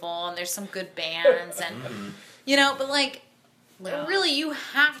and beautiful and there's some good bands and, you know, but like, Yeah. really, you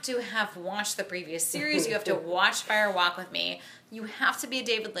have to have watched the previous series. You have to watch Fire Walk with Me. You have to be a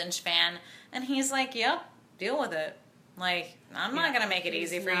David Lynch fan. And he's like, yep, deal with it. Like, I'm not going to make it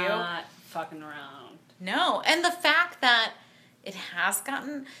He's easy for you. not fucking around. No. And the fact that it has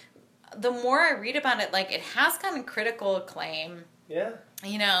gotten, the more I read about it, like, it has gotten critical acclaim. Yeah.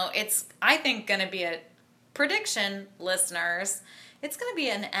 You know, it's, I think, going to be a prediction, listeners. It's going to be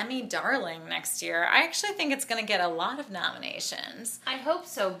an Emmy darling next year. I actually think it's going to get a lot of nominations. I hope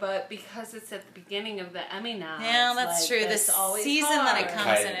so, but because it's at the beginning of the Emmy now, Yeah, it's that's like, true. that's This always season that it hard. comes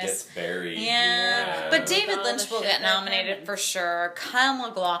Kind in of is... gets buried. Yeah, but David All Lynch the will shit get that nominated happens. for sure. Kyle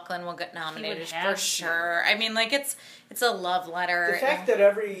MacLachlan will get nominated have for to. sure. I mean, like, it's a love letter. The fact that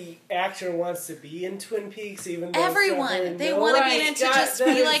every actor wants to be in Twin Peaks, even though Everyone, it's not they very want to known, be in it to that- just that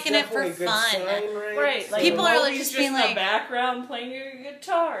be is like in it for definitely a good fun. sign, right? Right, like People are, like, Moby's just being in like- the background playing your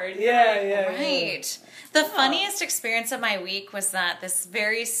guitar. And Yeah, you're yeah, like, Right. The funniest experience of my week was that this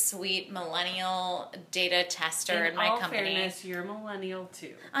very sweet millennial data tester in my all company. fairness, you're a millennial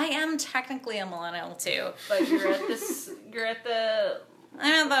too, I am technically a millennial too. but you're at this. You're at the.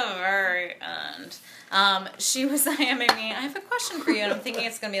 I'm at the very end. She was IMing me. I have a question for you, and I'm thinking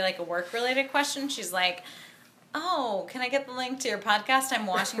it's going to be like a work-related question. She's like, oh, can I get the link to your podcast? I'm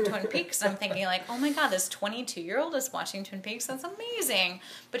watching Twin Peaks. And I'm thinking like, oh my God, this 22-year-old is watching Twin Peaks. That's amazing.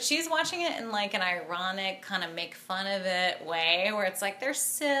 But she's watching it in like an ironic kind of make fun of it way where it's like, they're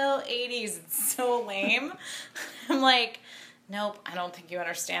so 80s. It's so lame. I'm like, nope, I don't think you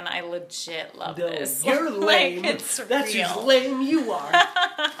understand. I legit love No, this. you're lame. Like, it's That's real. just lame you are.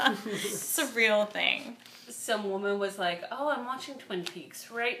 It's a real thing. Some woman was like, "Oh, I'm watching Twin Peaks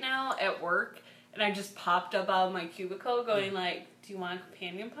right now at work," and I just popped up out of my cubicle, going like, "Do you want a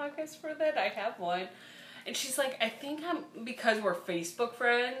companion podcast for that? I have one." And she's like, "I think I'm because we're Facebook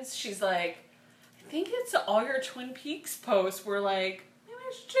friends." She's like, "I think it's all your Twin Peaks posts." We're like, "Maybe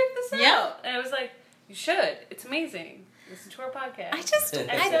I should check this Yeah. out." And I was like, "You should. It's amazing. Listen to our podcast." I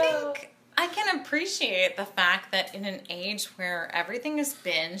So- think I can appreciate the fact that in an age where everything is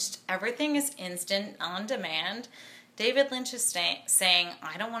binged, everything is instant, on demand, David Lynch is saying,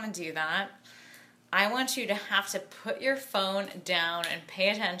 I don't want to do that. I want you to have to put your phone down and pay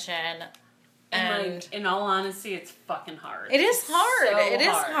attention. And like, in all honesty, it's fucking hard. It is hard. So It is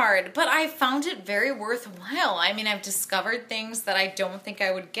hard. But I found it very worthwhile. I mean, I've discovered things that I don't think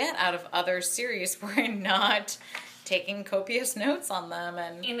I would get out of other series where I'm not taking copious notes on them.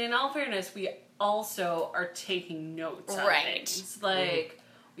 And in all fairness, we also are taking notes on Right. things. Like,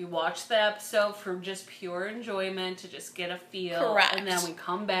 we watch the episode for just pure enjoyment to just get a feel. Correct. And then we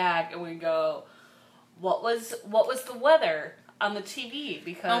come back and we go, what was the weather on the TV?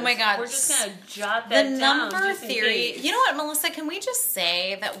 Because Oh my God. we're just going to jot the that down. number just in theory. case. You know what, Melissa? Can we just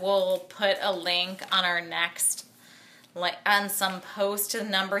say that we'll put a link on our next, like on some post to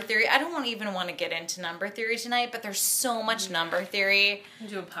number theory? I don't even want to get into number theory tonight, but there's so much number theory. We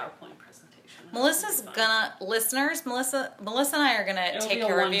can do a PowerPoint presentation. Melissa's gonna Melissa and I are gonna It'll take be a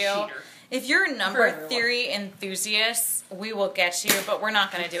care of you. one-sheeter. If you're For number everyone. theory enthusiasts, we will get you, but we're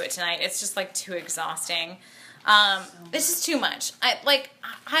not gonna do it tonight. It's just like too exhausting. This is too much. I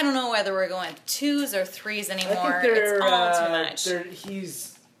don't know whether we're going 2s or 3s I anymore. think they're, It's all too much.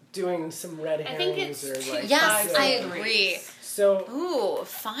 he's doing some red I think herrings it's or like Yes, fives I and agree. threes. So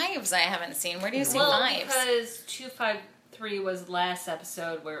 5s I haven't seen. Where do you see Well, 5s? because 253 was last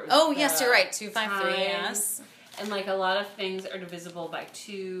episode where it was. Oh, yes, the you're right. 253, time, yes. And like a lot of things are divisible by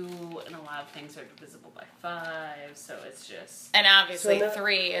 2, and a lot of things are divisible by 5. So it's just. And obviously So now-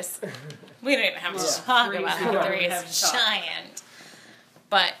 3 is. We don't even have to Yeah. talk 3 about we how don't 3 have is to talk. giant.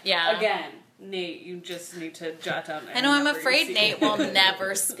 But yeah. Again, Nate, you just need to jot down. I know I'm every afraid number you Nate see. will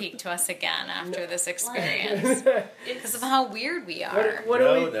never speak to us again after this experience. Because It's of how weird we are. what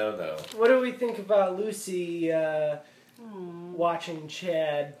no, do we no. what do we think about Lucy watching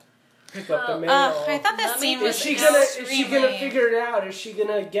Chad pick up the Oh, mail? I thought that Let me- scene is was she gonna extremely... figure it out? Is she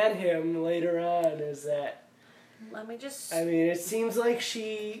gonna get him later on? Is that Let me just. I mean, it seems like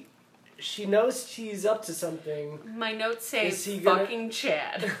she knows she's up to something. My notes say Is he gonna- fucking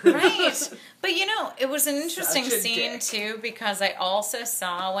Chad. Right. But you know, it was an interesting Such a scene dick. too, because I also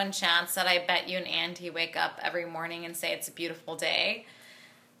saw when Chad said, I bet you and Andy wake up every morning and say it's a beautiful day.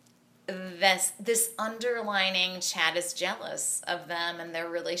 This underlining Chad is jealous of them and their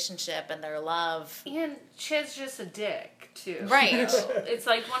relationship and their love. And Chad's just a dick, too. Right. So it's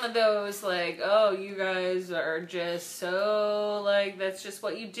like one of those, like, oh, you guys are just so, like, that's just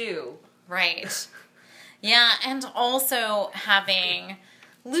what you do. Right. Yeah, and also having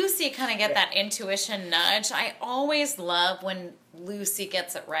Lucy kind of get that intuition nudge. I always love when Lucy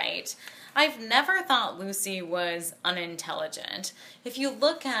gets it right. I've never thought Lucy was unintelligent. If you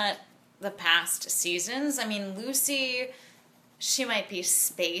look at the past seasons, I mean, Lucy, she might be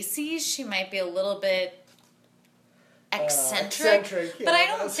spacey, she might be a little bit eccentric, yeah, but I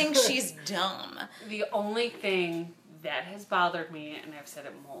don't that's- think she's dumb. The only thing that has bothered me, and I've said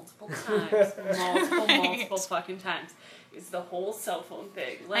it multiple times, multiple fucking times, is the whole cell phone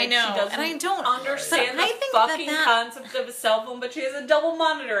thing. Like, I know, she doesn't and I don't understand but I the think fucking that concept of a cell phone, but she has a double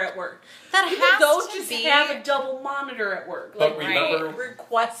monitor at work. That People has don't to just be have a double monitor at work. But Like, remember-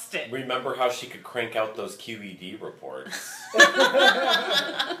 request it. Remember how she could crank out those QED reports?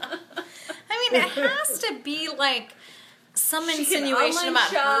 I mean, it has to be like some She can insinuation online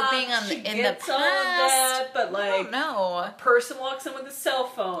about shop, her being she in the gets past. all of that, but I like, don't know. person walks in with a cell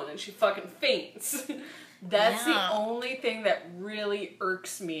phone and she fucking faints. That's Yeah. the only thing that really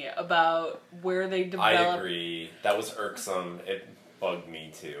irks me about where they develop. I agree. That was irksome. It bugged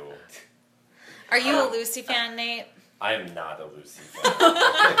me too. Are you a Lucy fan, Nate? I am not a Lucy fan. How did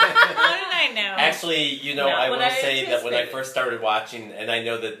I know? Actually, you know, Not I what will I say that when I anticipated. first started watching, and I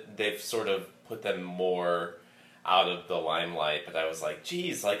know that they've sort of put them more out of the limelight, but I was like,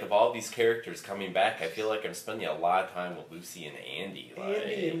 geez, like of all these characters coming back, I feel like I'm spending a lot of time with Lucy and Andy. Like,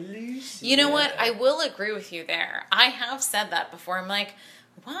 Andy and Lucy. You know what? Yeah. I will agree with you there. I have said that before. I'm like,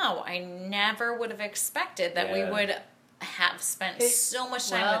 wow, I never would have expected that we Yeah. would have spent Hey, so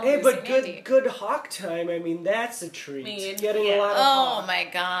much time well- with Hey, Lucy but and Andy. good Hawk time. I mean, that's a treat. mean, Getting yeah. a lot of Oh Hawk. my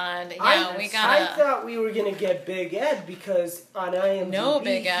god. Yeah, I we gotta... thought we were gonna get Big Ed because on IMDb No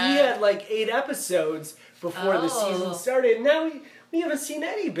Big Ed. he had like 8 episodes before the Oh. season started. Now we haven't seen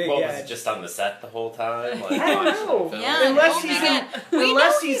any Big what, Ed. was it just on the set the whole time? Like, I don't watching know. the film? Yeah, Unless oh he's my in- God. We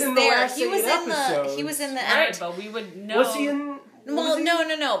unless know he's in the there. last He was 8 in the. He episodes. was in the. Right, but we would know. Was he in? Well, was he?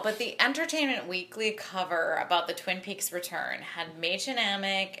 no. But the Entertainment Weekly cover about the Twin Peaks return had Machen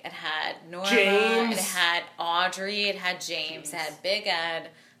Amick, it had Norma, James. it had Audrey, it had James, it had Big Ed,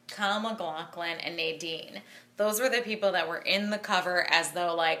 Kyle MacLachlan, and Nadine. Those were the people that were in the cover as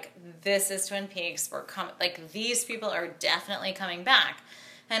though, like, this is Twin Peaks, we're coming, like, these people are definitely coming back.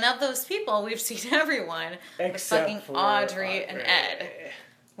 And of those people, we've seen everyone, with Except fucking for Audrey and Ed,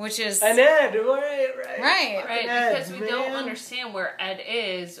 which is... And Ed, right. Right. Right, Ed, because we don't man. understand where Ed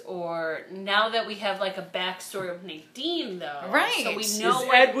is, or now that we have like a backstory of Nadine, though. Right. So we Is know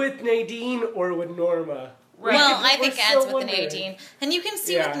Ed with Nadine or with Norma? Right. Well, I We're think still Ed's with wondering. Nadine. And you can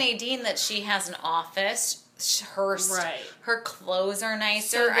see Yeah. with Nadine that she has an office. Her Right. her clothes are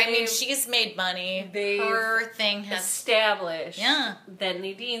nicer. So I mean, they've- she's made money. they've Her thing has... established Yeah. that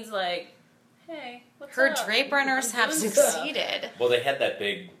Nadine's like, hey, what's Her up? drape runners I'm have doing stuff. succeeded. Well, they had that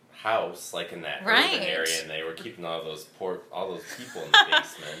big house, like in that Right. urban area, and they were keeping all those people in the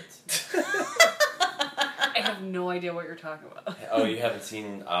basement. I have no idea what you're talking about. Oh, you haven't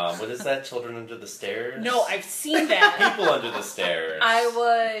seen what is that? Children Under the Stairs? No, I've seen that. People Under the Stairs. I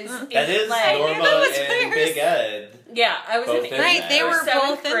was. That is like, Norma that was and yours. Big Ed. Yeah, I was Both in in Right, they were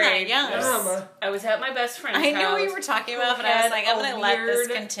both in that, grade. yeah. Yes. Mama. I was at my best friend's I knew house. what you were talking about, who but I was had like, I'm a going to let this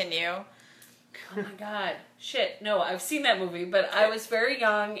weird- continue. Oh my god. Shit. No, I've seen that movie, but I was very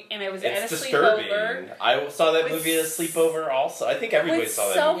young and I was It's at a disturbing. sleepover. I saw that With movie at a sleepover also. I think everybody with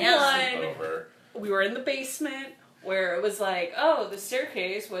saw that movie at a someone- sleepover. We were in the basement where it was like, oh, the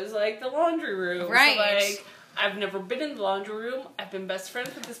staircase was like the laundry room. Right. So like, I've never been in the laundry room. I've been best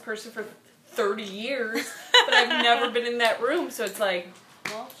friends with this person for 30 years, but I've never been in that room. So it's like,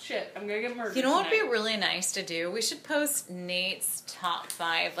 well, shit, I'm gonna get murdered. You know what would be tonight. really nice to do? We should post Nate's top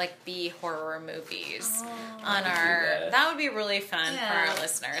 5 like B horror movies on our. that. Would be really fun for Yeah. our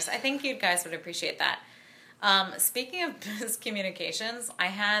listeners. I think you guys would appreciate that. Speaking of miscommunications, I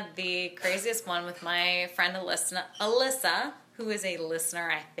had the craziest one with my friend Alyssa, who is a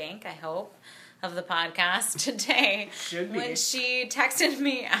listener, I hope, of the podcast today. Should be. When she texted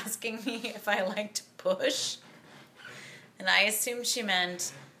me asking me if I liked Bush. And I assumed she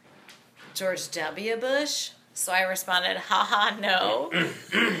meant George W. Bush. So I responded, haha, no.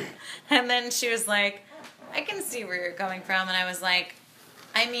 And then she was like, I can see where you're coming from. And I was like,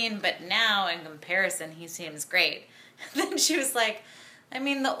 I mean, but now in comparison, he seems great. Then she was like, I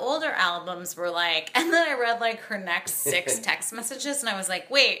mean, the older albums were like, and then I read like her next 6 text messages and I was like,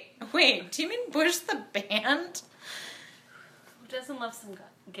 wait, do you mean Bush the band? Who doesn't love some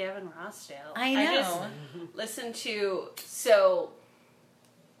Gavin Rossdale? I know. just listen to. So,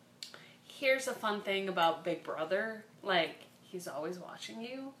 here's a fun thing about Big Brother. Like, he's always watching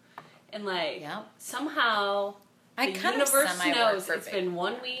you. And, like, Yep. somehow I the kind of universe semi-work knows for it's been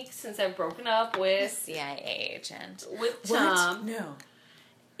 1 week since I've broken up with CIA agent. Tom. No.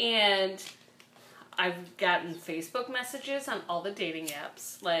 And I've gotten Facebook messages on all the dating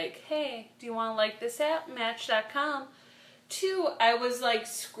apps. Like, hey, do you want to like this app? Match.com. 2, I was like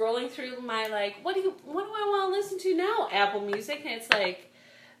scrolling through my like, what do I want to listen to now? Apple Music. And it's like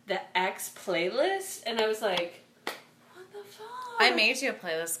the X playlist. And I was like, what the fuck? I made you a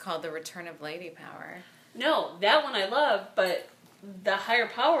playlist called The Return of Lady Power. No, that one I love, but the higher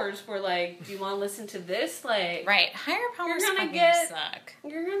powers were like, do you want to listen to this? Like, Right. Higher powers gonna fucking get- suck.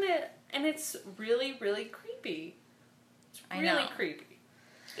 you're gonna, and it's really, really creepy. It's I really know. creepy.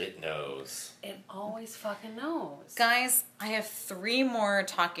 It knows. It always fucking knows. Guys, I have 3 more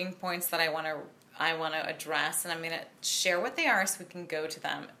talking points that I want to address, and I'm going to share what they are so we can go to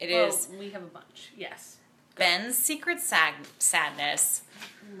them. It is We have a bunch. Yes. Ben's secret sadness.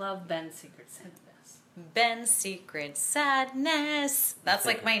 Love Ben's Secret Sadness. Ben's secret sadness. That's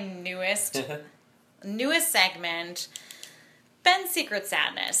like my newest segment. Ben's secret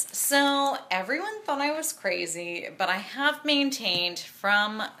sadness. So everyone thought I was crazy, but I have maintained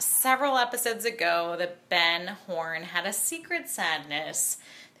from several episodes ago that Ben Horn had a secret sadness.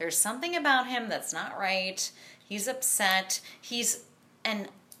 There's something about him that's not right. He's upset. And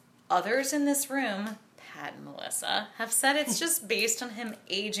others in this room, Pat and Melissa, have said it's just based on him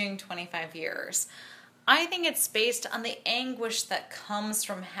aging 25 years. I think it's based on the anguish that comes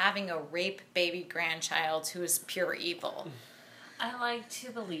from having a rape baby grandchild who is pure evil. I like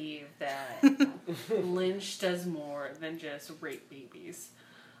to believe that Lynch does more than just rape babies.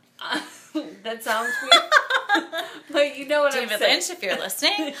 That sounds weird. But you know what I'm David saying. Lynch, if you're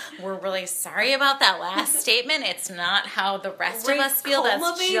listening, we're really sorry about that last statement. It's not how the rest Rape of us feel. That's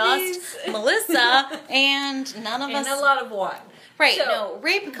coma just babies. Melissa and none of And us. a lot of wine. Right, So- no.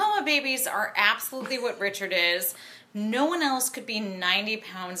 Rape coma babies are absolutely what Richard is. No one else could be 90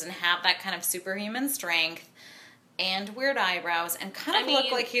 pounds and have that kind of superhuman strength and weird eyebrows and kind of look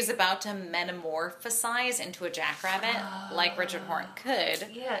mean- like he's about to metamorphosize into a jackrabbit like Richard Horn could.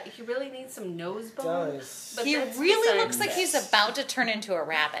 Yeah, he really needs some nose bone. Does. But He that's really besides looks like that. he's about to turn into a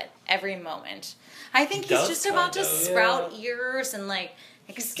rabbit every moment. I think He he's does just about to kind of. sprout ears and like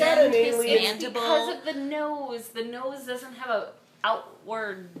got extend an his alien- It's mandible. because of the nose. The nose doesn't have a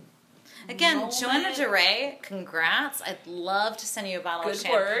outward. Again, moment. Joanna DeRay, congrats. I'd love to send you a bottle Good of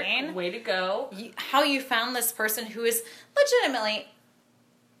work. champagne. Way to go. How you found this person who is legitimately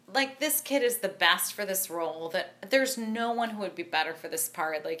like, this kid is the best for this role, that there's no one who would be better for this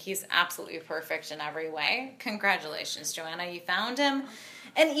part. Like, he's absolutely perfect in every way. Congratulations, Joanna, you found him.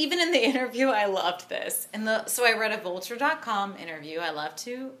 And even in the interview, I loved this. So I read a Vulture.com interview. I love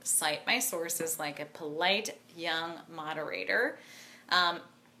to cite my sources like a polite young moderator.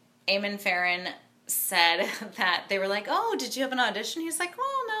 Eamon Farron said that they were like, oh, did you have an audition? He's like,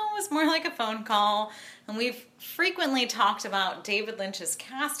 oh, no, it was more like a phone call. And we've frequently talked about David Lynch's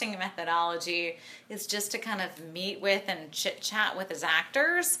casting methodology is just to kind of meet with and chit-chat with his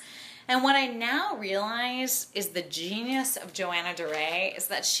actors. And what I now realize is the genius of Joanna DeRay is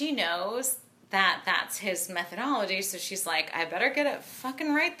that she knows that's his methodology. So she's like, I better get it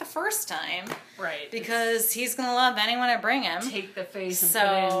fucking right the first time. Right. Because he's going to love anyone I bring him. Take the face and So, put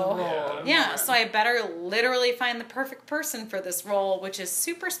it in the role. Yeah, so I better literally find the perfect person for this role, which is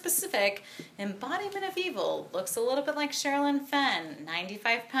super specific. Embodiment of evil. Looks a little bit like Sherilyn Fenn.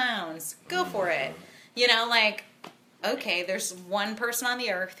 95 pounds. Go for it. You know, like, okay, there's one person on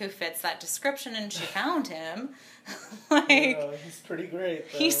the earth who fits that description, and she found him. He's pretty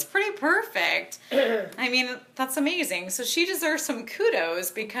great, though. He's pretty perfect. I mean, that's amazing. So she deserves some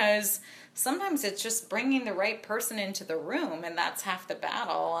kudos, because sometimes it's just bringing the right person into the room, and that's half the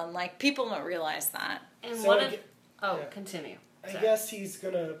battle. And like, people don't realize that. And So continue. I Sorry. guess he's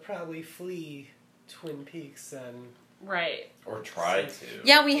gonna probably flee Twin Peaks and. Right. Or try to.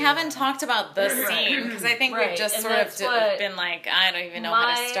 Yeah, we haven't talked about the scene, because I think we've Right, just and sort of that's what been like, I don't even know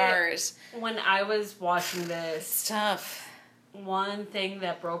how to start. When I was watching this, Stuff. one thing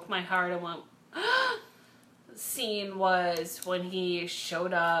that broke my heart and went scene was when he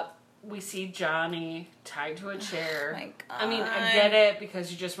showed up. We see Johnny tied to a chair. Oh my God. I mean, I get it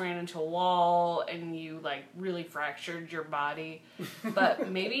because you just ran into a wall and you like really fractured your body, but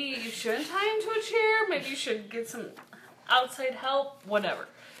maybe you shouldn't tie him to a chair. Maybe you should get some outside help. Whatever.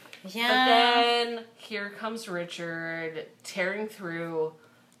 Yeah. But then here comes Richard tearing through.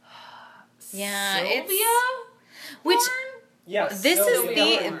 Yeah, Sylvia? Which Horn? Yes. this Sylvia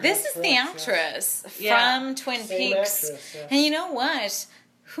is Horne. the Correct, actress Yeah. from Twin Same Peaks. actress, yeah. And you know what?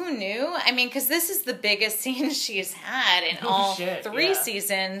 Who knew? I mean, because this is the biggest scene she's had in Oh, all shit, 3 yeah.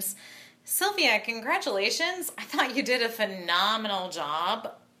 seasons. Sylvia, congratulations. I thought you did a phenomenal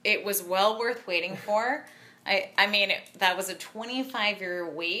job. It was well worth waiting for. I mean, that was a 25-year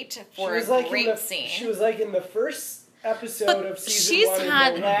wait for a great scene. She was like in the first episode But of season she's 1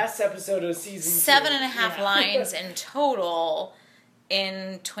 had and the last episode of season 7.5 Yeah. lines in total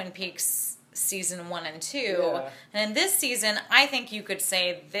in Twin Peaks season 1 and 2. Yeah. And in this season, I think you could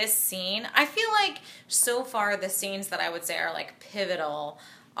say this scene, I feel like so far the scenes that I would say are like pivotal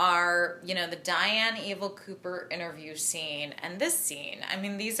are, you know, the Diane Evil Cooper interview scene and this scene. I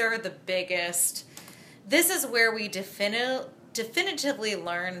mean, these are the biggest. This is where we definitively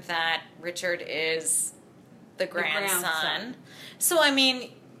learn that Richard is the grandson. So, I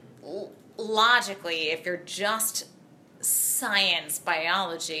mean, logically, if you're just science,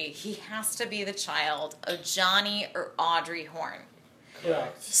 biology, he has to be the child of Johnny or Audrey Horne.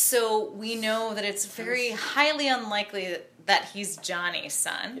 Correct. So we know that it's very highly unlikely that he's Johnny's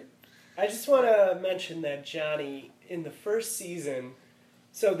son. I just want to mention that Johnny in the first season.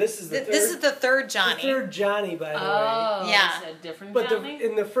 So this is the third. This is the third Johnny. The third Johnny, by the way. Oh, Yeah. Is that different But Johnny?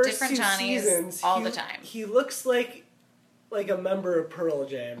 in the first Different 2 Johnnies seasons, all he, the time. he looks like a member of Pearl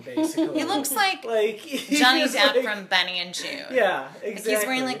Jam, basically. He looks like he's Johnny just Depp like- from Benny and June. Yeah, Like exactly. he's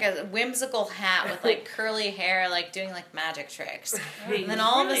wearing like a whimsical hat with like curly hair, like doing like magic tricks. Hey, And then he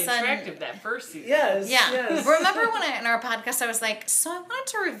was all of a really sudden- attractive that first season. Yes. Yeah. Yes. Remember when in our podcast I was like, so I wanted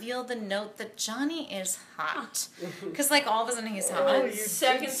to reveal the note that Johnny is hot. Because like all of a sudden he's hot. Oh, you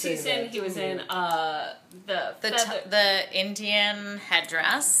Second did say season, that, he was didn't in you? the The feather. the Indian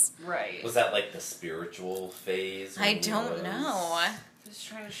headdress. Right. Was that like the spiritual phase? I when he don't was- know. Just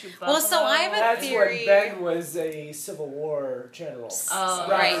trying to shoot Well, so I have a That's theory. when Ben was a Civil War general. Oh,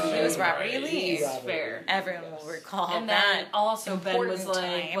 Right, Robert he was Lee. Robert E. Right. Lee. Robert Fair. Lee. Everyone will recall And that. then also Ben was important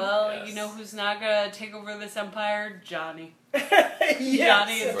like, time. well, Yes. you know who's not gonna take over this empire? Johnny. Yes.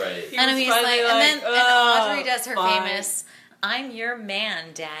 Johnny is Right. He And was he's finally like, and Audrey does her fine." famous, "I'm your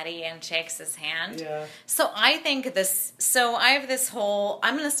man, Daddy," and shakes his hand. Yeah. So I think this. So I have this whole.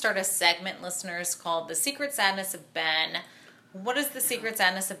 I'm going to start a segment, listeners, called "The Secret Sadness of Ben." What is the secret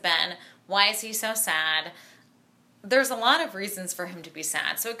sadness of Ben? Why is he so sad? There's a lot of reasons for him to be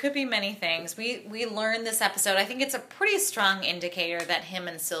sad. So it could be many things. We learned this episode. I think it's a pretty strong indicator that him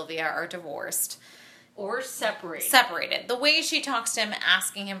and Sylvia are divorced. Or separated. Separated. The way she talks to him,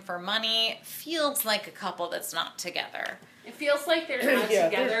 asking him for money, feels like a couple that's not together. It feels like they're not Yeah,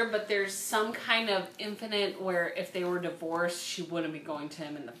 together, but there's some kind of infinite where if they were divorced, she wouldn't be going to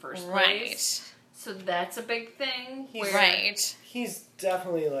him in the first place. Right. So that's a big thing. Where Right. He's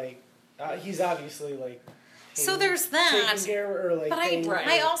definitely like, he's obviously like. So there's that. taking care or like. But paying Right.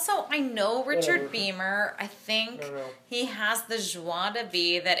 I know Richard Whatever. Beamer. I think I don't know. he has the joie de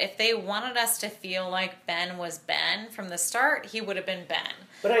vivre that if they wanted us to feel like Ben was Ben from the start, he would have been Ben.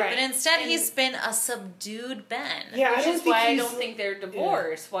 But Right. But instead, And- he's been a subdued Ben. Yeah, I Which don't is think why I he's- don't think they're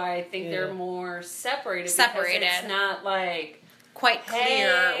divorced. Why I think Yeah. they're more separated. Separated. Because it's not like, Quite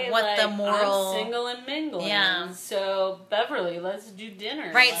clear hey, what like, the moral. I'm single and mingling. Yeah. So Beverly, let's do dinner.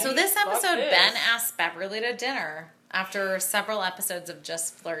 Right. Like, So this fuck episode, this. Ben asks Beverly to dinner after several episodes of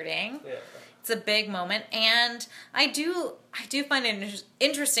just flirting. Yeah. It's a big moment, and I do find it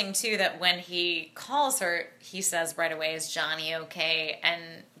interesting too that when he calls her, he says right away, "Is Johnny okay?"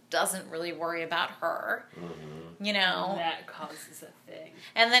 and doesn't really worry about her. You know, that causes a thing.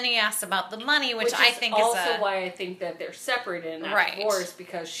 and then he asks about the money, which Which I is think also is why I think that they're separated and not Right. divorced,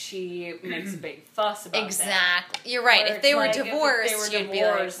 because she makes a big fuss about that. exactly. You're right. Where If they it's were like, if they divorced, were you'd be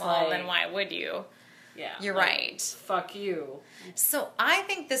like, divorced, well, then like- why would you? Yeah, You're like, right. Fuck you. So I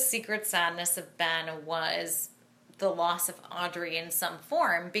think the secret sadness of Ben was the loss of Audrey in some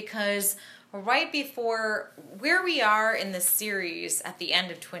form, because right before where we are in the series at the end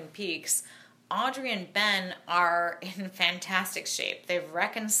of Twin Peaks, Audrey and Ben are in fantastic shape. They've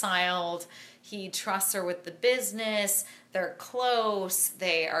reconciled. He trusts her with the business. They're close.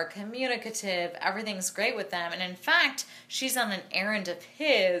 They are communicative. Everything's great with them. And in fact, she's on an errand of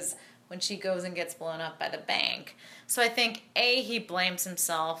his when she goes and gets blown up by the bank. So I think, A, he blames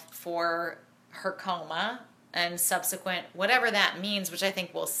himself for her coma and subsequent, whatever that means, which I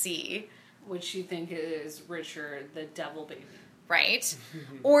think we'll see, Which you think is Richard, the devil baby. right?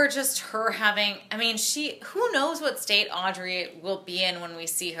 Or just her having, I mean, who knows what state Audrey will be in when we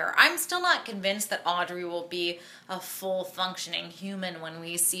see her. I'm still not convinced that Audrey will be a full functioning human when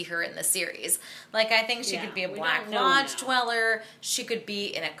we see her in the series. Like, I think she Yeah, could be a we Black don't know Lodge now. dweller. She could be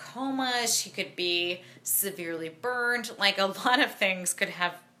in a coma. She could be severely burned. Like, a lot of things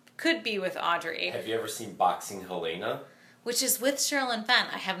could be with Audrey, Have you ever seen Boxing Helena? which is with Sherilyn Fenn.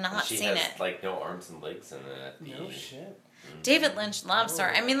 I have not She seen has it. like no arms and legs in it. No shit. David Lynch loves her.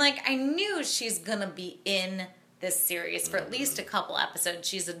 I mean, like, I knew she's gonna be in this series for at least a couple episodes.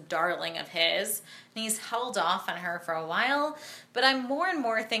 She's a darling of his, and he's held off on her for a while. But I'm more and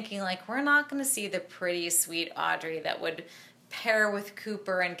more thinking, like, we're not gonna see the pretty, sweet Audrey that would pair with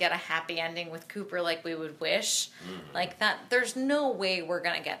Cooper and get a happy ending with Cooper like we would wish. Like that, there's no way we're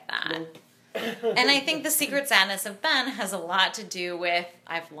gonna get that. And I think the secret sadness of Ben has a lot to do with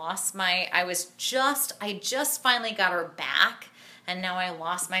I just finally got her back, and now I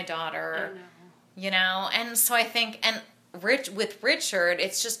lost my daughter. I know. You know, and so I think, and with Richard,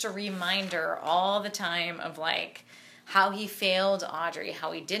 it's just a reminder all the time of like how he failed Audrey,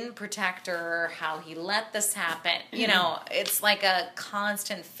 how he didn't protect her, how he let this happen. You know, it's like a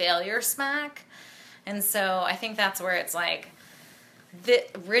constant failure smack. And so I think that's where it's like,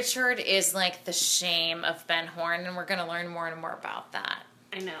 Richard is like the shame of Ben Horne, and we're going to learn more and more about that.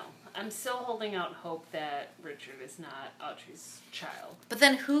 I know. I'm still holding out hope that Richard is not Audrey's child. But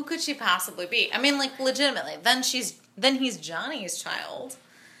then who could she possibly be? I mean, like, legitimately, then he's Johnny's child,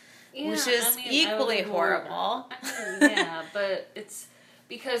 which is equally horrible. Yeah, but it's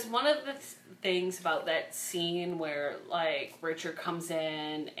because one of the things about that scene where, like, Richard comes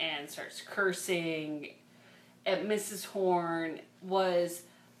in and starts cursing at Mrs. Horne was,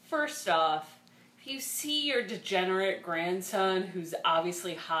 first off, if you see your degenerate grandson who's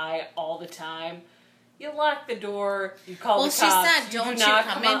obviously high all the time, you lock the door, you call the cops. Well, she said, don't do you not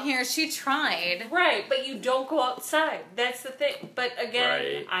come out." in here. She tried. Right, but you don't go outside. That's the thing. But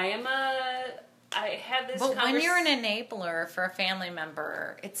again, Right. I had this But when you're an enabler for a family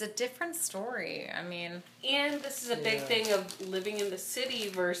member, it's a different story. I mean, And this is a big Yeah. thing of living in the city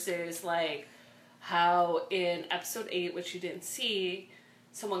versus, like, how in episode 8, which you didn't see,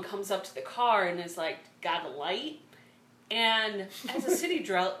 someone comes up to the car and is like, got a light? And as a city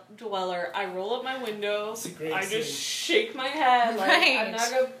dweller, I roll up my window, It's a great I just scene. shake my head, like, Right. I'm not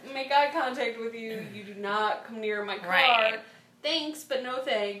going to make eye contact with you, you do not come near my car, Right. thanks, but no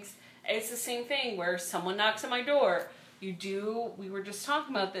thanks. It's the same thing where someone knocks on my door. We were just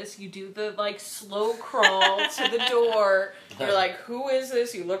talking about this, you do the, like, slow crawl to the door. You're like, who is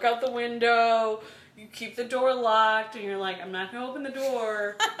this? You look out the window, you keep the door locked, and you're like, I'm not going to open the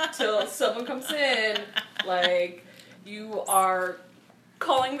door till someone comes in. Like, you are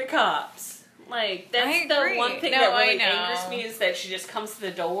calling the cops. Like, that's I the agree. one thing No, that I really know. angers me is that she just comes to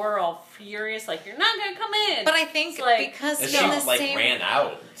the door all furious, like, you're not going to come in. but I think It's like- because And in she the like same ran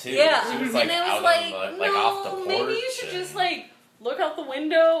out too. Yeah, She was like and I was out like, on the, no, like off the porch. maybe you should and- just like look out the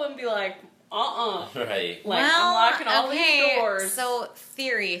window and be like, Right. like I'm locking all these doors. So,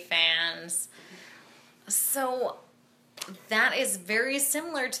 theory fans. So, that is very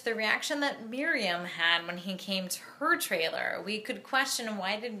similar to the reaction that Miriam had when he came to her trailer. We could question,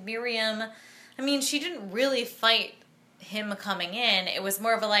 why did Miriam... I mean, she didn't really fight him coming in. It was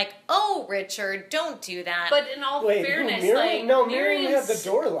more of a like, oh, Richard, don't do that. But in all Wait, fairness, Miriam? like No, Miriam had Miriam's- the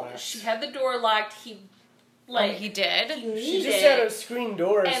door locked. She had the door locked. He like he did? he She needed just had a screen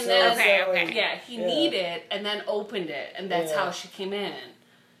door, and so then it's not Okay, like, yeah, he Yeah. needed and then opened it, and that's Yeah. how she came in.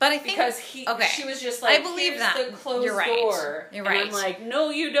 But I think because okay. she was just like, I believe here's that. the closed You're right. door. You're And right. I'm like,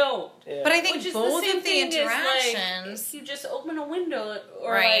 no, you don't. Yeah. But I think Which is both the same of the thing as, interactions. like, you just open a window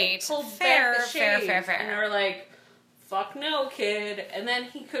or Right. like pull Fair, back the shades fair. and are like, fuck no, kid. And then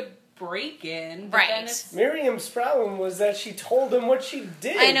he could break in. But Right. Then it's, Miriam's problem was that she told him what she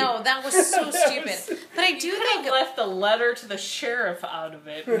did. I know, that was so That stupid. was- But I you do could think, have left the letter to the sheriff out of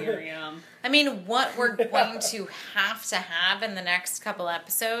it, Miriam. I mean, what we're going to have in the next couple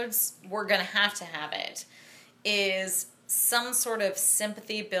episodes, we're going to have it, is some sort of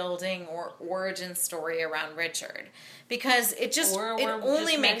sympathy building or origin story around Richard. Because it just, Or it we're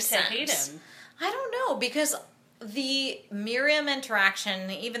only just makes meant sense. to hate him. I don't know, because the Miriam interaction,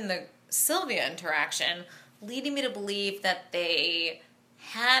 even the Sylvia interaction, leading me to believe that they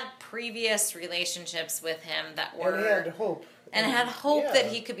had previous relationships with him that were... And had hope. and had hope Yeah. that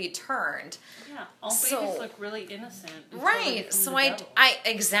he could be turned. Yeah, all So- babies look really innocent. until they Right. become So the devil. I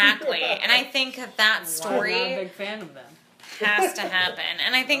exactly. And I think that I'm not a story big fan of them. has to happen.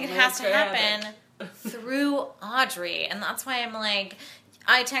 And I think it has to Okay. happen through Audrey. And that's why I'm like,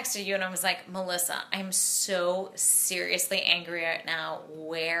 I texted you and I was like, Melissa, I'm so seriously angry right now.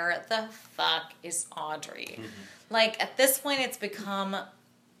 Where the fuck is Audrey? Like, at this point, it's become...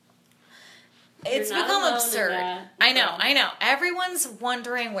 It's You're not become alone in absurd. that. I know. Everyone's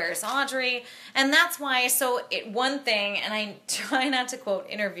wondering where's Audrey, and that's why. So one thing, and I try not to quote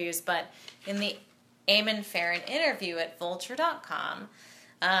interviews, but in the Eamon Farron interview at Vulture.com,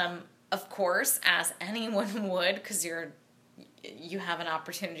 of course, as anyone would, because you have an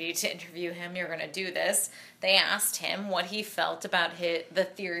opportunity to interview him, you're going to do this. They asked him what he felt about the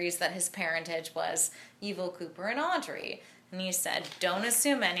theories that his parentage was Evil Cooper and Audrey. And he said, don't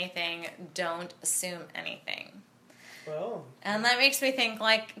assume anything, don't assume anything. Well, And that makes me think,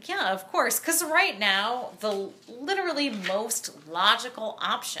 like, yeah, of course. Because right now, the literally most logical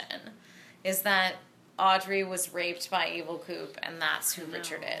option is that Audrey was raped by Evil Coop, and that's who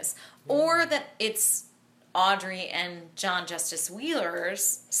Richard is. Or that it's Audrey and John Justice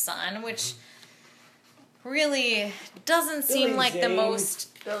Wheeler's son, which really doesn't seem Billy like the Zane. most...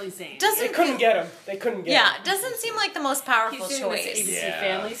 Billy Zane. Doesn't they couldn't get him. They couldn't get Yeah, him. doesn't seem like the most powerful He's doing choice. this ABC Yeah.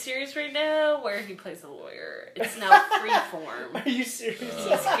 Family series right now where he plays a lawyer. It's now freeform. Are you serious?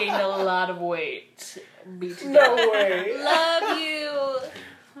 He's gained a lot of weight. Beat No way. Love you.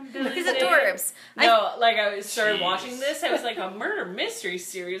 I'm Billy He's Zane. adorbs. No, like I started Jeez. watching this, I was like, a murder mystery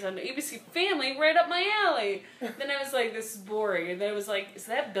series on ABC Family, right up my alley. Then I was like, this is boring. And then I was like, is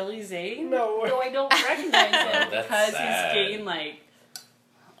that Billy Zane? No way. No, I don't recognize him that's because sad. he's gained like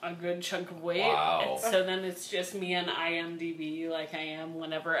a good chunk of weight. Wow. And so then it's just me on IMDb like I am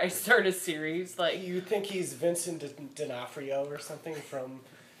whenever I start a series. Like, You think he's Vincent D'Onofrio or something from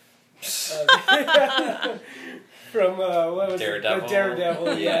from what was Daredevil? it? The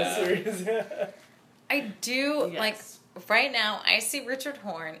Daredevil Yeah. series. I do, Yes. like, right now, I see Richard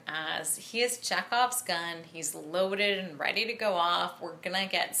Horn as he is Chekhov's gun. He's loaded and ready to go off. We're going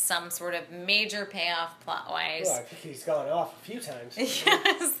to get some sort of major payoff plot-wise. Well, I think he's gone off a few times.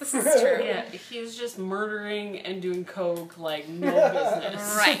 Yes, this is true. yeah, he's just murdering and doing coke like no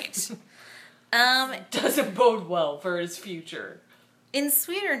business. Right. Doesn't bode well for his future. In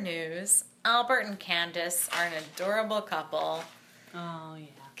sweeter news, Albert and Candace are an adorable couple. Oh, yeah.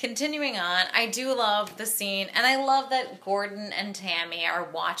 Continuing on, I do love the scene, and I love that Gordon and Tammy are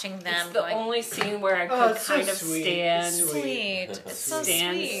watching them It's the going, only scene where I Oh, could it's so kind of sweet. stand It's sweet. It's so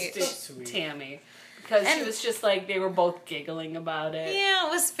stand sweet. Sweet. Tammy. Because she And- was just like, they were both giggling about it. Yeah,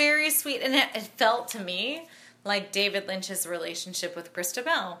 it was very sweet, and it felt to me like David Lynch's relationship with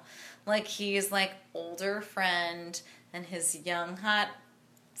Christabel. Like, he's like older friend, and his young, hot,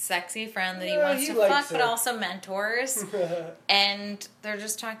 sexy friend that he Yeah, wants he to likes fuck, but her. also mentors. And they're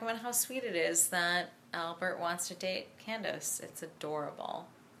just talking about how sweet it is that Albert wants to date Candace. It's adorable.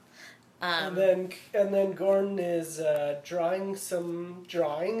 And then Gordon is drawing some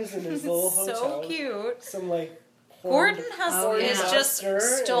drawings in his little so hotel. cute. Some like Gordon has Oh, is yeah. just Oscar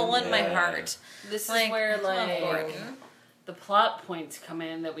stolen and- my Yeah. heart. This Like, is where, I love like, Gordon. the plot points come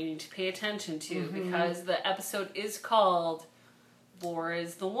in that we need to pay attention to Mm-hmm. because the episode is called Laura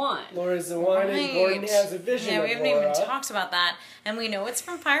is the One. Laura's the one, and Gordon has a vision Yeah, of we haven't Laura. even talked about that, and we know it's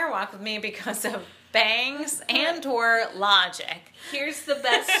from Fire Walk with Me because of Bangs and/or Logic. Here's the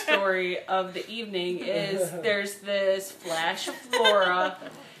best story of the evening is there's this flash of Laura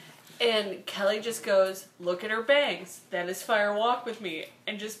and Kelly just goes, look at her bangs. That is Fire Walk with Me.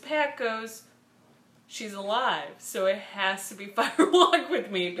 And just Pat goes, she's alive. So it has to be Fire Walk with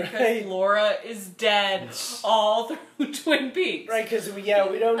Me because Right. Laura is dead all through Twin Peaks. Right, because we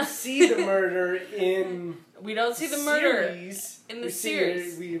don't see the murder in We don't see the murder series, in the we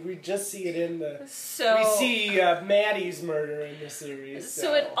series. See it, we just see it in the. So we see Maddie's murder in the series.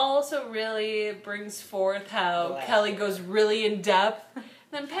 So it also really brings forth how Black. Kelly goes really in depth. And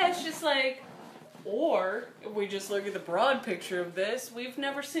then Pat's just like, or if we just look at the broad picture of this, we've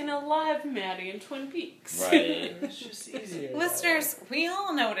never seen a live Maddie in Twin Peaks. Right. It's just easier. Listeners, we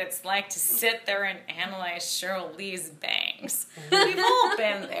all know what it's like to sit there and analyze Cheryl Lee's bangs. We've all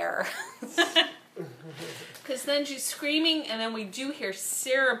been there. Because then she's screaming, and then we do hear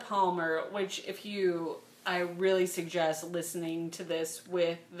Sarah Palmer, which I really suggest listening to this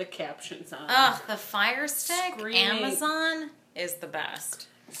with the captions on. Ugh, the Fire Stick, Screaming. Amazon, is the best.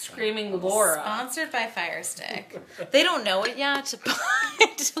 Screaming Laura. Sponsored by Fire Stick. They don't know it yet,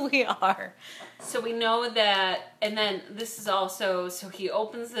 but we are. So we know that, and then this is also, so he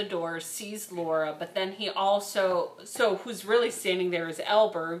opens the door, sees Laura, but then he also, so who's really standing there is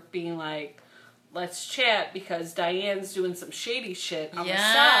Albert being like, let's chat because Diane's doing some shady shit on the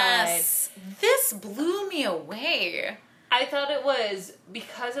side. This blew me away. I thought it was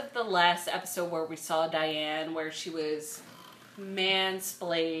because of the last episode where we saw Diane, where she was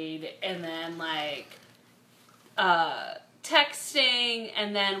mansplayed and then texting,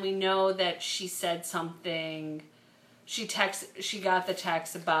 and then we know that she said something. She got the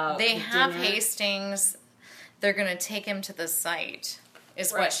text about They the have dinner. Hastings. They're going to take him to the site,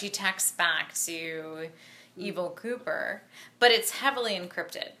 is Right. what she texts back to Evil Cooper. But it's heavily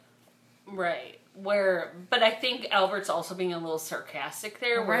encrypted. Right. But I think Albert's also being a little sarcastic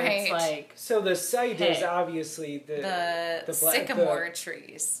there, where it's Right. like, So the site is Hey. obviously The black- sycamore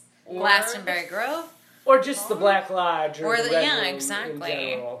trees. Or- Glastonbury Grove. or just the Black Lodge, or Or the the- Red yeah, Room exactly. in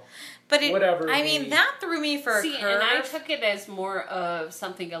general. But it, Whatever I mean, the- that threw me for a see, curve. and I took it as more of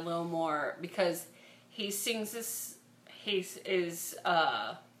something a little more, because Hastings is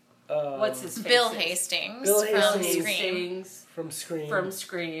what's his face? Bill is? Hastings Bill from Hastings. Scream. Hastings from Scream.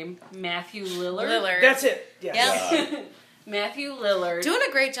 Scream. Matthew Lillard. Lillard. That's it. Yes. Yep. Matthew Lillard. Doing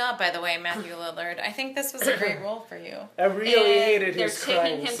a great job, by the way, Matthew Lillard. I think this was a great role for you. I really And hated they're his taking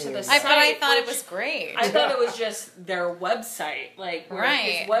crime him to scene. the But I site, thought it which- was great. I thought it was just their website, like where Right.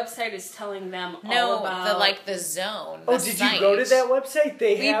 his website is telling them all No, about the zone. Oh, the did site. you go to that website?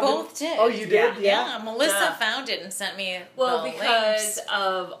 They We have both it? did. Oh, you did? Yeah, Melissa Duh. found it and sent me Well, the because links.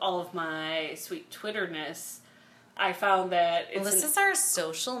 of all of my sweet Twitterness, I found that it's Melissa's our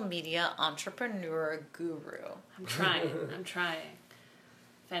social media entrepreneur guru. I'm trying.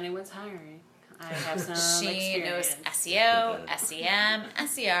 If anyone's hiring, I have some She knows experience. SEO, SEM,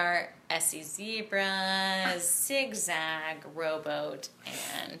 SER, SE Zebra, Zigzag, Rowboat,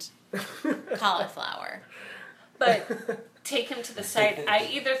 and cauliflower. But take him to the site. I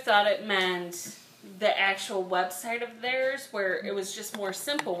either thought it meant the actual website of theirs, where it was just more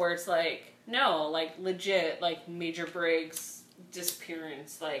simple, where it's like, no, like legit, like Major Briggs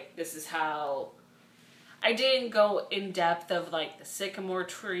disappearance, like this is how. I didn't go in depth of like the sycamore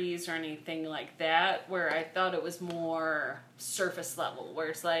trees or anything like that, where I thought it was more surface level, where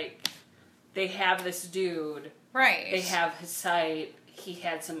it's like they have this dude, Right. they have his site, he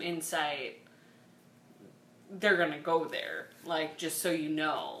had some insight, they're gonna go there, like, just so you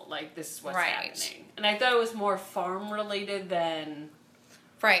know, like, this is what's Right. happening. And I thought it was more farm related than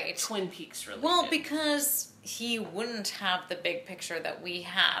Right. Twin Peaks related. Well, because he wouldn't have the big picture that we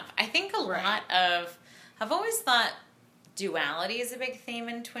have. I think a Right. lot of. I've always thought duality is a big theme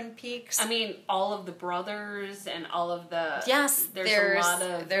in Twin Peaks. I mean, all of the brothers and all of the... yes, there's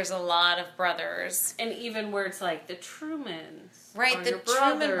there's a lot of brothers. And even where it's like the Trumans. Right, are the your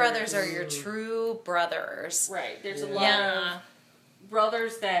Truman brothers are your true brothers. Right, there's a Yeah. lot Yeah. of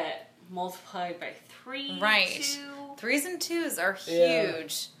brothers that multiply by 3, Right. 2. 3s and 2s are Yeah.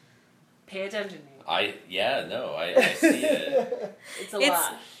 huge. Pay attention, Nate. I see it. It's a It's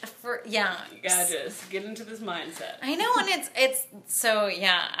lot. yeah. You gotta just get into this mindset. I know, and it's so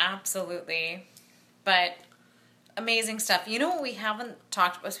yeah, absolutely. But amazing stuff. You know what we haven't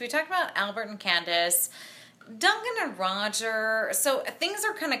talked about? So we talked about Albert and Candace, Duncan and Roger. So things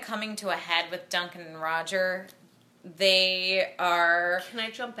are kind of coming to a head with Duncan and Roger. They are. Can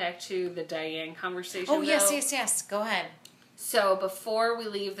I jump back to the Diane conversation? Oh yes, though? yes. Go ahead. So before we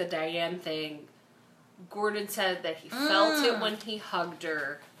leave the Diane thing, Gordon said that he felt it when he hugged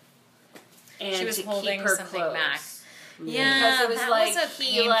her, and She was to holding keep her something close. back. Because Yeah, it was that like was a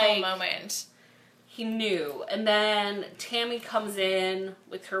he, painful like- moment. He knew, and then Tammy comes in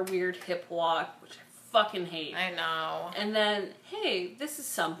with her weird hip walk, which I fucking hate. I know. And then, hey, this is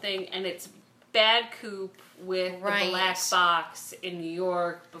something, and it's Bad Coop with Right. the black box in New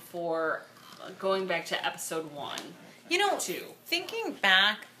York before going back to episode 1. You know, 2. thinking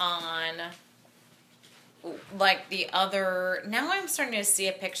back on like the other, now I'm starting to see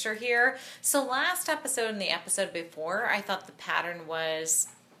a picture here. So last episode and the episode before, I thought the pattern was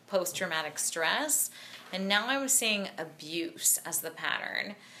post-traumatic stress, and now I'm seeing abuse as the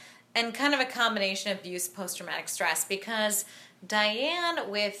pattern, and kind of a combination of abuse, post-traumatic stress, because Diane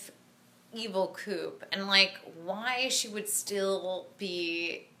with Evil Coop, and like why she would still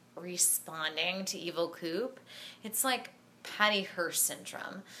be responding to Evil Coop, it's like Patty Hearst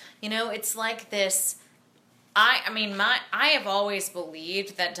syndrome. You know, it's like this. I have always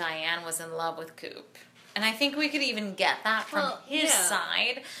believed that Diane was in love with Coop. And I think we could even get that from his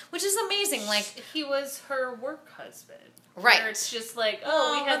side, which is amazing. Like, he was her work husband. Right. Where it's just like,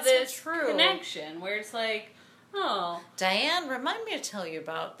 Oh, we have that's this so true. connection where it's like, Diane, remind me to tell you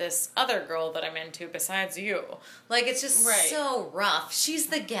about this other girl that I'm into besides you. Like, it's just so rough. She's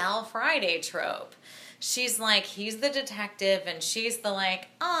the Gal Friday trope. She's like, he's the detective, and she's the like,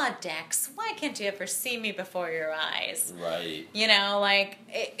 Dex, why can't you ever see me before your eyes? Right. You know, like,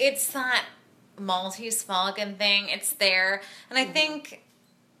 it's that Maltese Falcon thing. It's there. And I think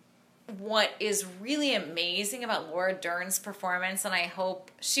what is really amazing about Laura Dern's performance, and I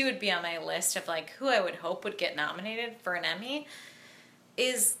hope she would be on my list of like who I would hope would get nominated for an Emmy,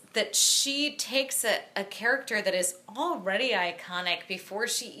 is that she takes a character that is already iconic before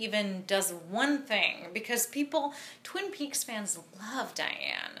she even does one thing. Because Twin Peaks fans love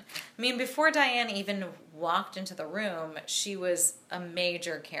Diane. I mean, before Diane even walked into the room, she was a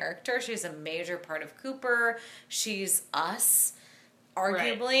major character. She's a major part of Cooper. She's us,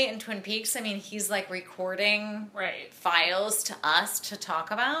 arguably, in Twin Peaks. I mean, he's like recording files to us to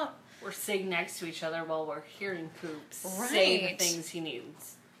talk about. We're sitting next to each other while we're hearing Coop say the things he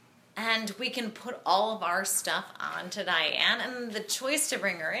needs. And we can put all of our stuff onto Diane. And the choice to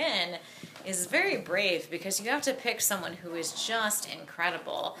bring her in is very brave, because you have to pick someone who is just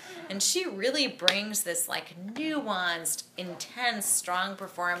incredible. And she really brings this like nuanced, intense, strong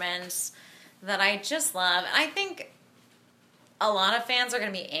performance that I just love. And I think a lot of fans are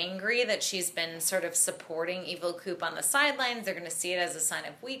going to be angry that she's been sort of supporting Evil Coop on the sidelines. They're going to see it as a sign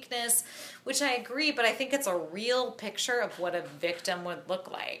of weakness, which I agree, but I think it's a real picture of what a victim would look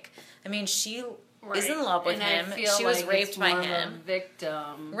like. I mean, she is in love with him. She was raped by him. A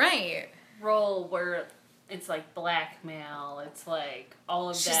victim role where it's like blackmail. It's like all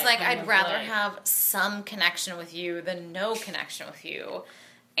of that. She's like, I'd rather have some connection with you than no connection with you.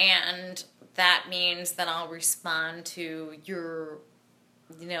 And that means that I'll respond to your,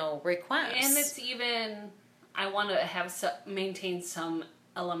 requests. And it's even, I want to maintain some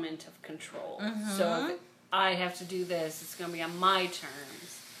element of control. Mm-hmm. So if I have to do this, it's going to be on my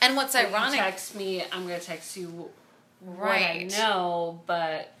terms. And what's ironic... If you text me, I'm going to text you what I know,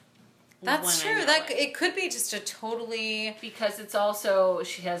 but... That's true. It could be just a totally... Because it's also,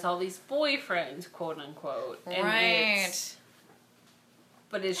 she has all these boyfriends, quote unquote. And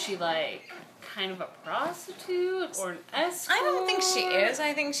but is she like kind of a prostitute or an escort? I don't think she is.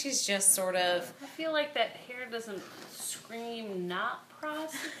 I think she's just sort of... I feel like that hair doesn't scream not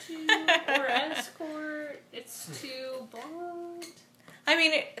prostitute or escort. It's too blonde. I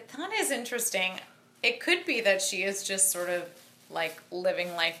mean, that is interesting. It could be that she is just sort of like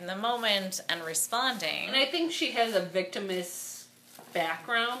living life in the moment and responding. And I think she has a victimist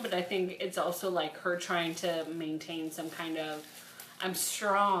background, but I think it's also like her trying to maintain some kind of, I'm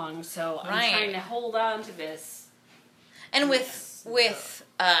strong, so I'm trying to hold on to this. And with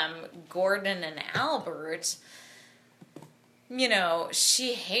Gordon and Albert,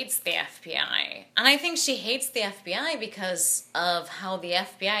 she hates the FBI. And I think she hates the FBI because of how the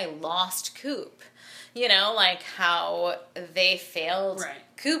FBI lost Coop. Like how they failed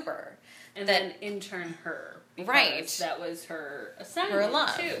Cooper. And then intern her. Because that was her assignment, her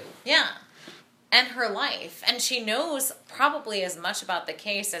love. Too. Yeah. And her life. And she knows probably as much about the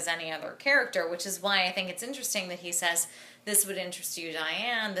case as any other character, which is why I think it's interesting that he says, this would interest you,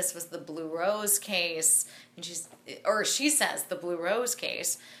 Diane. This was the Blue Rose case. And she says the Blue Rose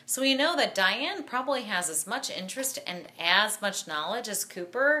case. So we know that Diane probably has as much interest and as much knowledge as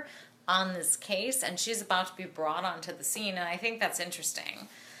Cooper on this case, and she's about to be brought onto the scene, and I think that's interesting.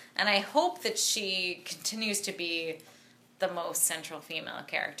 And I hope that she continues to be the most central female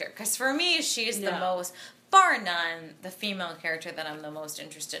character, because for me, she's the most, bar none, the female character that I'm the most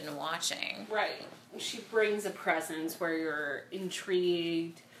interested in watching. Right. She brings a presence where you're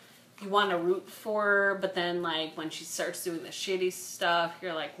intrigued, you want to root for her, but then, like, when she starts doing the shitty stuff,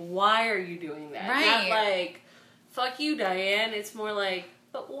 you're like, why are you doing that? Right. Not like, fuck you, Diane. It's more like,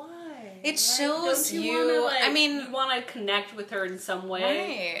 but why? It shows you you want to connect with her in some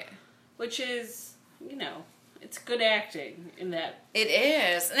way. Right. Which is, it's good acting in that. It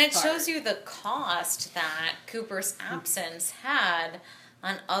is. And it part. shows you the cost that Cooper's absence had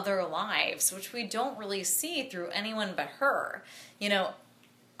on other lives, which we don't really see through anyone but her. You know,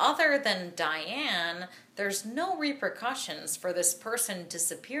 other than Diane, there's no repercussions for this person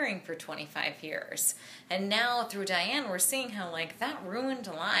disappearing for 25 years. And now through Diane, we're seeing how, like, that ruined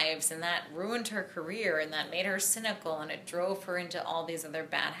lives and that ruined her career and that made her cynical and it drove her into all these other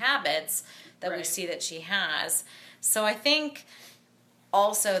bad habits that we see that she has. So I think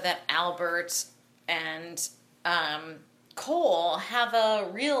also that Albert and Cole have a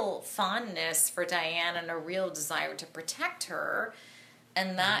real fondness for Diane and a real desire to protect her.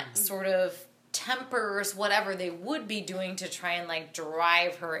 And that sort of tempers whatever they would be doing to try and, like,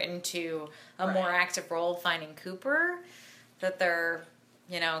 drive her into a more active role finding Cooper. That they're,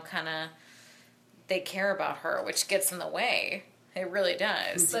 you know, kind of, they care about her, which gets in the way. It really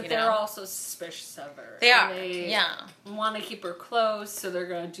does. But they're also suspicious of her. They are, They want to keep her close, so they're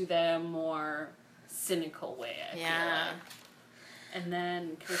going to do that in a more cynical way, I feel like. And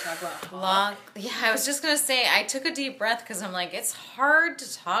then, can we talk about Hawk? Yeah, I was just going to say, I took a deep breath because I'm like, it's hard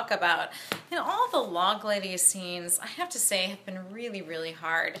to talk about. You know, all the Log Lady scenes, I have to say, have been really, really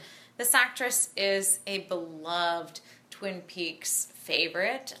hard. This actress is a beloved Twin Peaks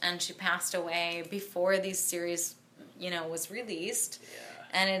favorite, and she passed away before these series, you know, was released.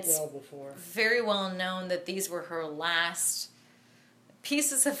 Yeah. And it's very well known that these were her last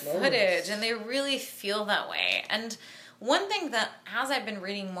pieces of footage, and they really feel that way. And one thing that, as I've been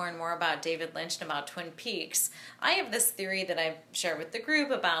reading more and more about David Lynch and about Twin Peaks, I have this theory that I've shared with the group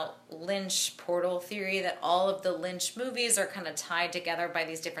about Lynch portal theory, that all of the Lynch movies are kind of tied together by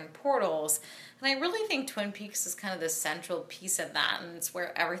these different portals. And I really think Twin Peaks is kind of the central piece of that, and it's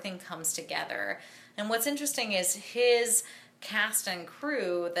where everything comes together. And what's interesting is his cast and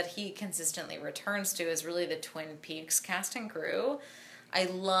crew that he consistently returns to is really the Twin Peaks cast and crew. I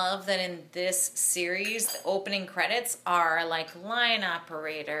love that in this series, the opening credits are like line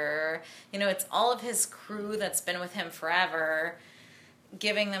operator. You know, it's all of his crew that's been with him forever,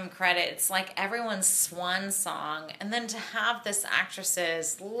 giving them credit. It's like everyone's swan song. And then to have this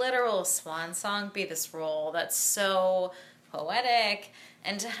actress's literal swan song be this role that's so poetic,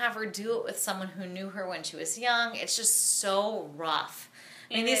 and to have her do it with someone who knew her when she was young, it's just so rough.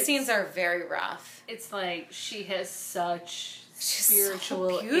 I mean, these scenes are very rough. It's like she has such She's spiritual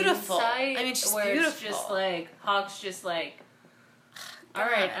so beautiful. insight. I mean, she's where beautiful. It's just like, Hawk's just like, all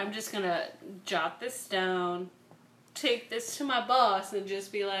right, I'm just going to jot this down, take this to my boss, and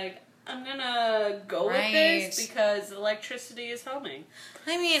just be like, I'm going to go with this because electricity is humming.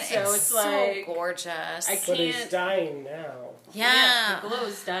 I mean, so it's like, so gorgeous. I can't. But he's dying now. Yeah. The glow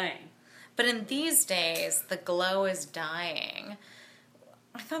is dying. But in these days, the glow is dying.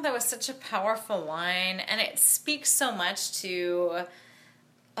 I thought that was such a powerful line, and it speaks so much to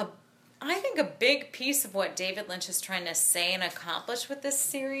I think a big piece of what David Lynch is trying to say and accomplish with this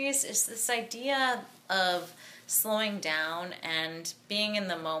series is this idea of slowing down and being in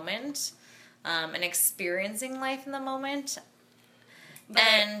the moment, and experiencing life in the moment.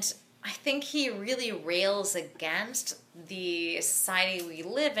 And I think he really rails against the society we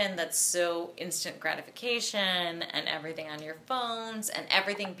live in that's so instant gratification and everything on your phones and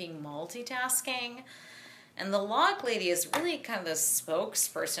everything being multitasking. And the Log Lady is really kind of the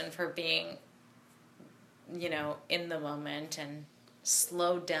spokesperson for being, you know, in the moment and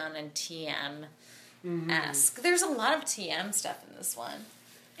slowed down and TM-esque. There's a lot of TM stuff in this one.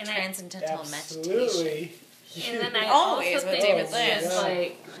 And transcendental meditation. And then I always also with think David it's Lynch. just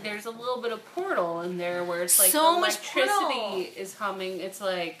like there's a little bit of Portal in there where it's like So the much electricity Portal. is humming. It's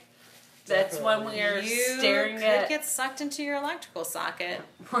like that's when we are staring could at get sucked into your electrical socket.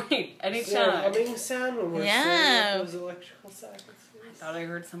 right Is there a anytime. humming sound when we're staring at those electrical sockets? I thought I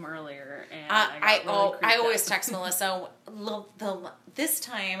heard some earlier, and I always text Melissa. This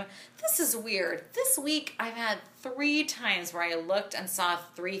time, this is weird. This week, I've had 3 times where I looked and saw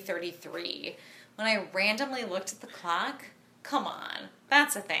 3:33. When I randomly looked at the clock, come on,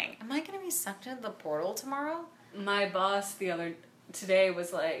 that's a thing. Am I going to be sucked into the portal tomorrow? My boss today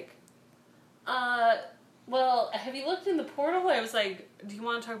was like, well, have you looked in the portal? I was like, do you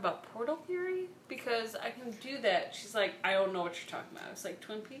want to talk about portal theory? Because I can do that. She's like, I don't know what you're talking about. I was like,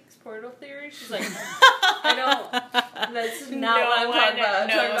 Twin Peaks portal theory? She's like, I don't, that's not what I'm talking about. I'm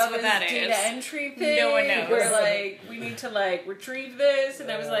talking about this data entry thing. No one knows. Where, like, we need to, like, retrieve this.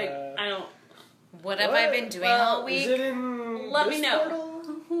 And I was like, I don't. What have I been doing all week? Is it in Let this me know.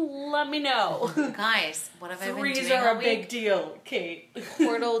 portal? Let me know. Guys, what have I been doing Threes all are a week? big deal, Kate.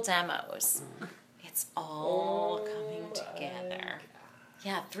 Portal demos. It's all coming together.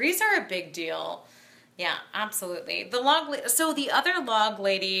 Yeah, 3s are a big deal. Yeah, absolutely. So the other log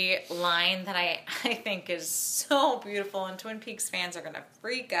lady line that I think is so beautiful and Twin Peaks fans are going to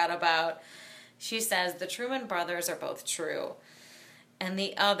freak out about, she says, the Truman brothers are both true. And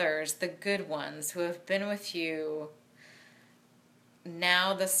the others, the good ones who have been with you,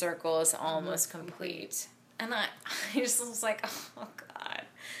 now the circle is almost complete. And I just was like, oh, God.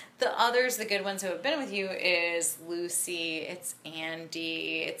 The others, the good ones who have been with you is Lucy, it's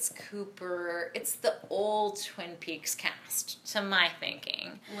Andy, it's Cooper, it's the old Twin Peaks cast, to my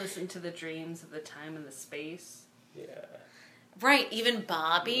thinking. Listen to the dreams of the time and the space. Yeah. Right, even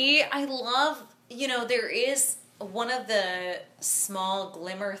Bobby. I love, there is one of the small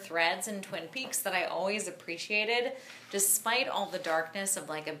glimmer threads in Twin Peaks that I always appreciated, despite all the darkness of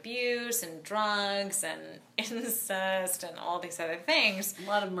like abuse and drugs and incest and all these other things. A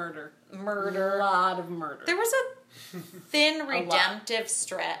lot of murder. A lot of murder. There was a thin redemptive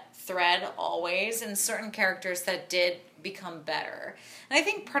thread always in certain characters that did become better. And I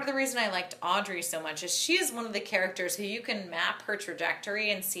think part of the reason I liked Audrey so much is she is one of the characters who you can map her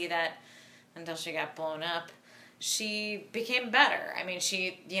trajectory and see that until she got blown up, she became better. I mean,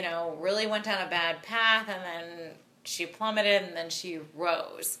 she, really went down a bad path and then she plummeted and then she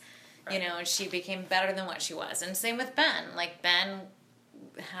rose. Right. And she became better than what she was. And same with Ben. Like, Ben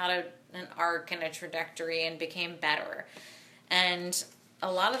had an arc and a trajectory and became better. And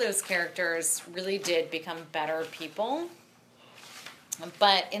a lot of those characters really did become better people.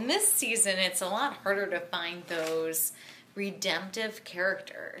 But in this season, it's a lot harder to find those redemptive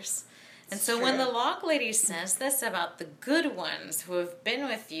characters. And so when the log lady says this about the good ones who have been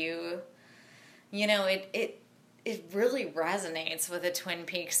with you, it really resonates with a Twin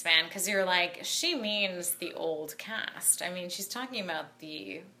Peaks fan because you're like, she means the old cast. I mean, she's talking about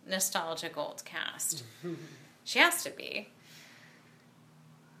the nostalgic old cast. She has to be.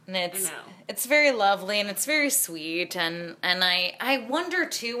 And it's very lovely and it's very sweet. And I wonder,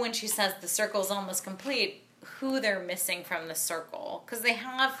 too, when she says the circle's almost complete, who they're missing from the circle. Because they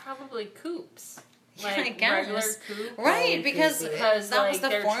have... Probably Coops. Like, I guess. Regular Coops. Right, because that was the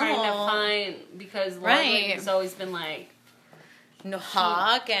they're formal... trying to find... Because Log has always been like... No,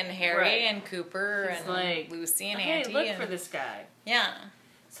 Hawk and Harry and Cooper He's and like, Lucy and hey, Auntie. look for this guy. Yeah.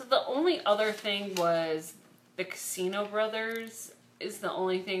 So the only other thing was the Casino Brothers is the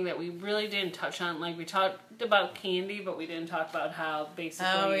only thing that we really didn't touch on. Like, we talked about Candy, but we didn't talk about how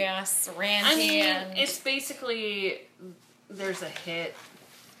basically... Oh, yes. Randy and... it's basically... There's a hit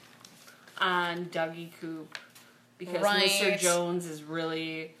on Dougie Coop because Mr. Jones is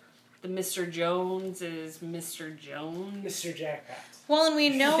really... The Mr. Jones is Mr. Jones. Mr. Jackpot. Well, and we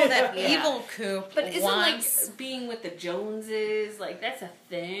know that Evil Coop But isn't, wants... like, being with the Joneses, like, that's a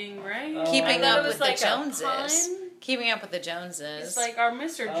thing, right? Keeping up with like the Joneses. Keeping up with the Joneses. It's like, our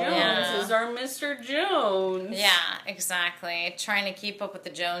Mr. Jones is our Mr. Jones. Yeah, exactly. Trying to keep up with the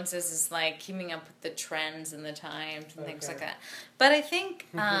Joneses is like keeping up with the trends and the times and things like that. But I think...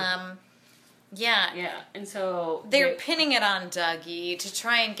 Yeah, and so... They're pinning it on Dougie to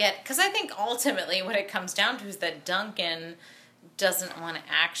try and get... Because I think ultimately what it comes down to is that Duncan doesn't want to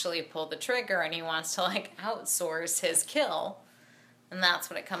actually pull the trigger and he wants to, like, outsource his kill. And that's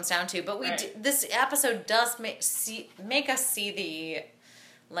what it comes down to. But this episode does make us see the,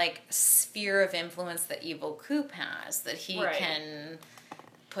 like, sphere of influence that Evil Coop has. That he can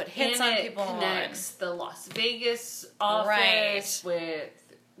put hits on people. And it connects the Las Vegas office with...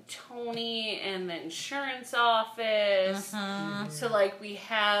 Tony and the insurance office. So, like, we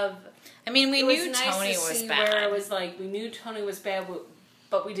have... I mean, we knew nice Tony was bad. Where it was like, we knew Tony was bad,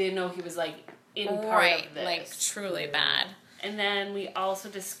 but we didn't know he was, like, in part of this. Like, truly bad. And then we also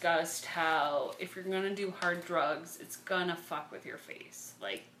discussed how if you're going to do hard drugs, it's going to fuck with your face.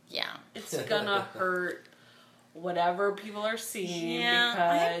 Like, it's going to hurt... whatever people are seeing. Yeah,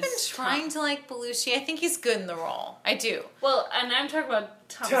 because I've been trying to like Belushi. I think he's good in the role. I do. Well, and I'm talking about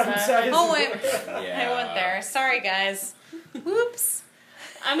Tom Sizemore. Oh, I went there. Sorry, guys. Whoops.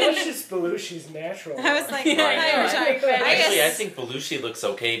 I mean, it's just Belushi's natural. I was like, Actually, I think Belushi looks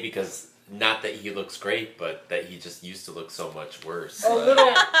okay because not that he looks great, but that he just used to look so much worse. Oh,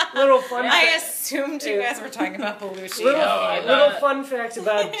 little fun fact. I assumed you guys were talking about Belushi. Little fun fact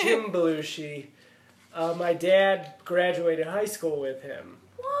about Jim Belushi. My dad graduated high school with him.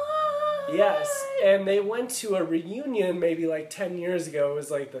 What? Yes, and they went to a reunion maybe like 10 years ago. It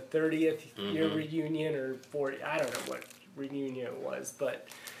was like the 30th year reunion or 40. I don't know what reunion it was, but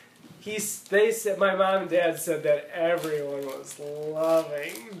they said, my mom and dad said that everyone was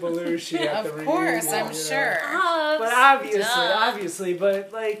loving Belushi at the reunion. Of course, I'm sure. But obviously,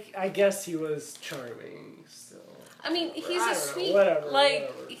 but like I guess he was charming still. I mean, he's a sweet, whatever.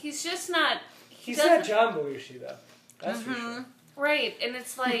 he's just not. He's not John Belushi, though. That's for sure. Right, and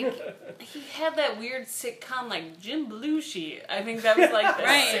it's like, he had that weird sitcom, like Jim Belushi. I think that was like the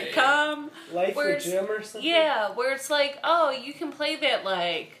sitcom. Life with Jim or something? Yeah, where it's like, oh, you can play that,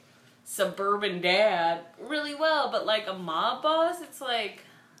 like, suburban dad really well, but like a mob boss, it's like...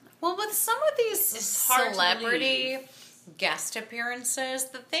 Well, with some of these celebrity guest appearances,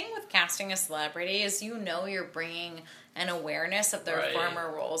 the thing with casting a celebrity is you're bringing an awareness of their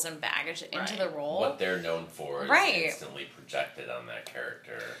former roles and baggage into the role. What they're known for is instantly projected on that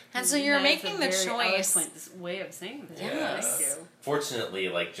character. And so you're making the choice. Eloquent way of saying that. Yes. Fortunately,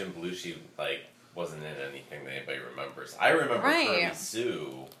 like, Jim Belushi, like, wasn't in anything that anybody remembers. I remember Curly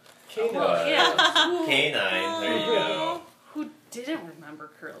Sue. K-9. K-9, there you go. Who didn't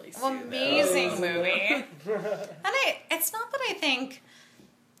remember Curly Sue? Amazing movie. And it's not that I think,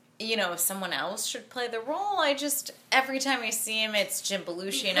 someone else should play the role. I just, every time I see him, it's Jim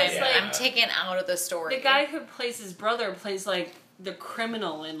Belushi, and I'm taken out of the story. The guy who plays his brother plays, like, the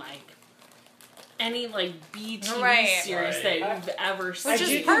criminal in, like, any, like, B-TV series that you've ever seen. Which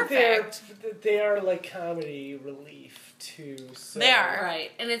is perfect. They are, like, comedy relief, too. So. They are.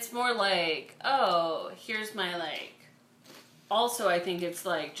 Right. And it's more like, oh, here's my, like... Also, I think it's,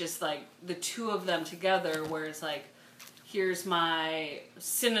 like, just, like, the two of them together, where it's, like, here's my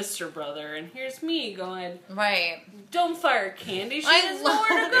sinister brother, and here's me going, don't fire Candy, she has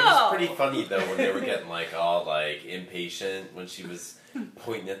nowhere to go. It was pretty funny, though, when they were getting, like, all, like, impatient when she was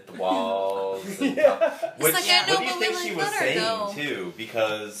pointing at the walls. And what do you think she was saying, too?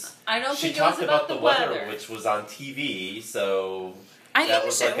 Because I don't she think talked it was about the the weather, which was on TV, so... that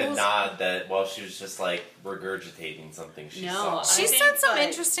was like a nod that, she was just like regurgitating something she saw. She said some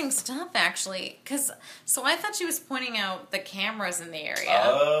interesting stuff, actually. So I thought she was pointing out the cameras in the area.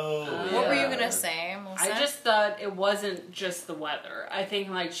 What were you going to say, Melissa? I just thought it wasn't just the weather. I think,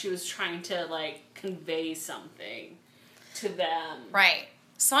 like, she was trying to, like, convey something to them. Right.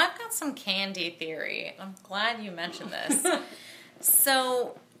 So I've got some Candy theory. I'm glad you mentioned this.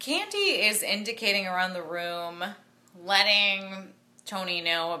 So Candy is indicating around the room, letting Tony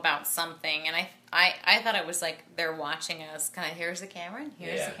know about something, and I thought it was like they're watching us, kind of, here's the camera, and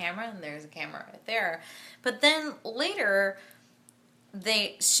here's the camera, and there's a camera right there. But then later,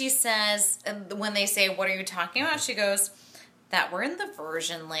 she says, when they say, what are you talking about? She goes, that we're in the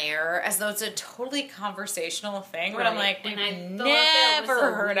version layer, as though it's a totally conversational thing. But I'm like, we've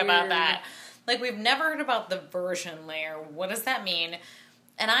never heard about that. Like, we've never heard about the version layer. What does that mean?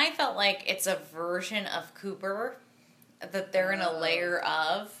 And I felt like it's a version of Cooper that they're in a layer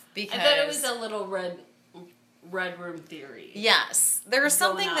of, because... I thought it was a little red room theory. Yes. There's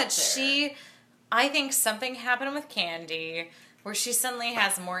something that I think something happened with Candy, where she suddenly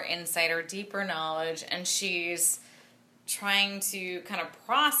has more insight or deeper knowledge, and she's trying to kind of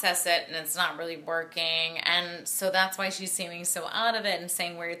process it, and it's not really working, and so that's why she's seeming so out of it and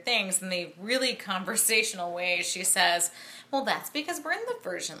saying weird things. In the really conversational way, she says, well, that's because we're in the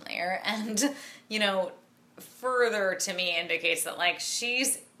version layer, and, further to me indicates that, like,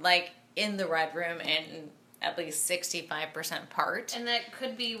 she's, like, in the red room in at least 65% part. And that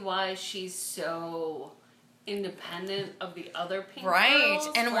could be why she's so independent of the other pink girls. Right,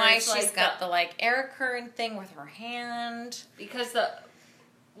 and why she's like got the, like, air current thing with her hand. Because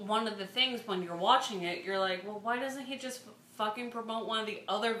one of the things when you're watching it, you're like, well, why doesn't he just fucking promote one of the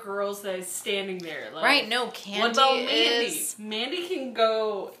other girls that is standing there? Like, right, no, Candy what about Mandy? Mandy can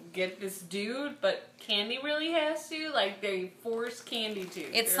go get this dude, but Candy really has to? Like, they force Candy to.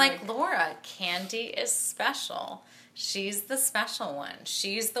 It's like Laura. Candy is special. She's the special one.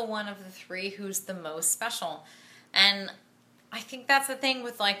 She's the one of the three who's the most special. And I think that's the thing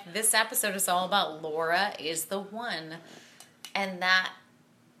with, like, this episode is all about Laura is the one. And that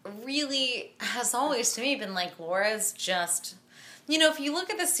really has always, to me, been like, Laura's just... if you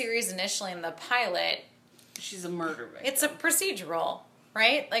look at the series initially in the pilot... She's a murder victim. It's a procedural,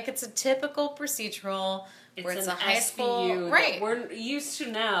 right? Like, it's a typical procedural where it's a high school... Right. That we're used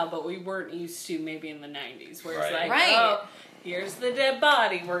to now, but we weren't used to maybe in the 90s. Where it's like, oh, here's the dead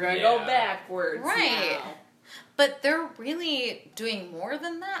body. We're going to go backwards now. But they're really doing more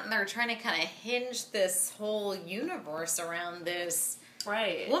than that, and they're trying to kind of hinge this whole universe around this...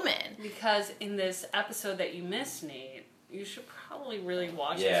 woman. Because in this episode that you missed, Nate, you should probably really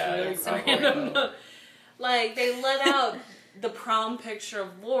watch this really random. Like, they let out the prom picture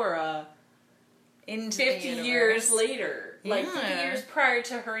of Laura into 50 years later. Like, 50 years prior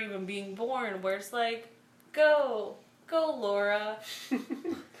to her even being born, where it's like, go Laura.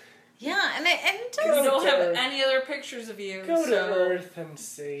 Yeah, and it We does. don't have Earth. any other pictures of you. Go to so Earth and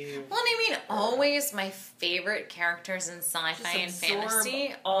save. Well, and I mean, always my favorite characters in just sci-fi and absorb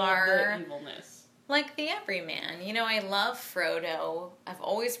fantasy all are the evilness. like the everyman. You know, I love Frodo. I've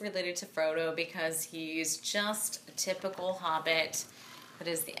always related to Frodo because he's just a typical hobbit that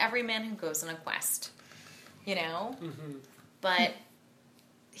is the everyman who goes on a quest. You know? Mm-hmm. But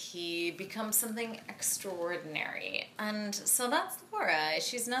he becomes something extraordinary. And so that's Laura.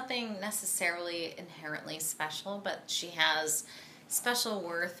 She's nothing necessarily inherently special, but she has special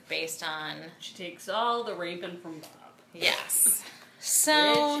worth based on, She takes all the raping from Bob. yes.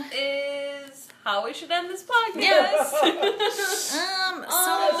 So, Which is how we should end this podcast. yes.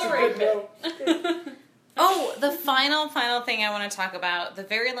 Oh, So, right. Good note. oh, the final thing I want to talk about. The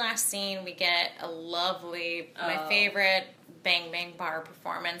very last scene, we get a lovely, my Oh. favorite Bang Bang Bar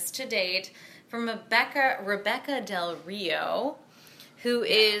performance to date from Rebecca Del Rio, who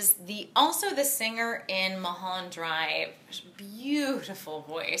is also the singer in Mulholland Drive. Beautiful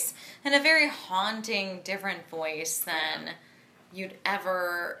voice and a very haunting, different voice than you'd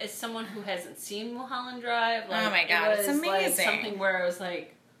ever. As someone who hasn't seen Mulholland Drive, like, Oh my God, it was it's amazing. Like something where I was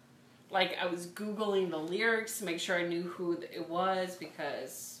like I was Googling the lyrics to make sure I knew who it was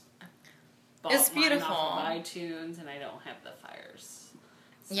because I bought It's mine beautiful. off of iTunes and I don't have the Fires.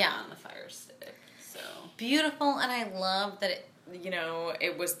 Yeah. on the Fire Stick. So Beautiful, and I love that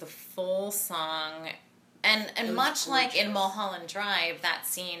it was the full song, and was much like in gorgeous. Mulholland Drive, that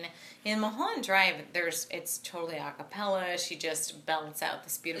scene in Mulholland Drive, it's totally a cappella. She just belts out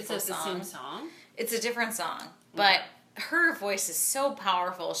this is beautiful it the song. same song? It's a different song, but her voice is so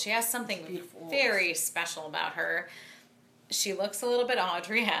powerful. She has something Beautiful very special about her. She looks a little bit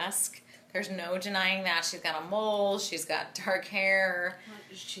Audrey-esque. There's no denying that. She's got a mole. She's got dark hair.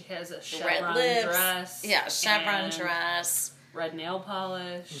 She has a Red chevron lips. dress. Yeah, chevron and dress. red nail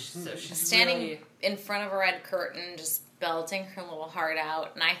polish. So she's Standing really, in front of a red curtain, just belting her little heart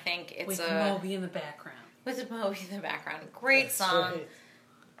out. And I think it's with Moby in the background. with Moby in the background. Great That's song. right.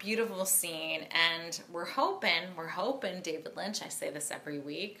 Beautiful scene, and we're hoping David Lynch, I say this every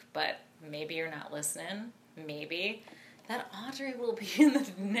week, but maybe you're not listening, maybe, that Audrey will be in the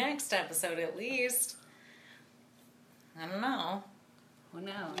next episode at least. I don't know. Who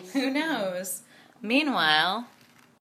knows? Who knows? Meanwhile,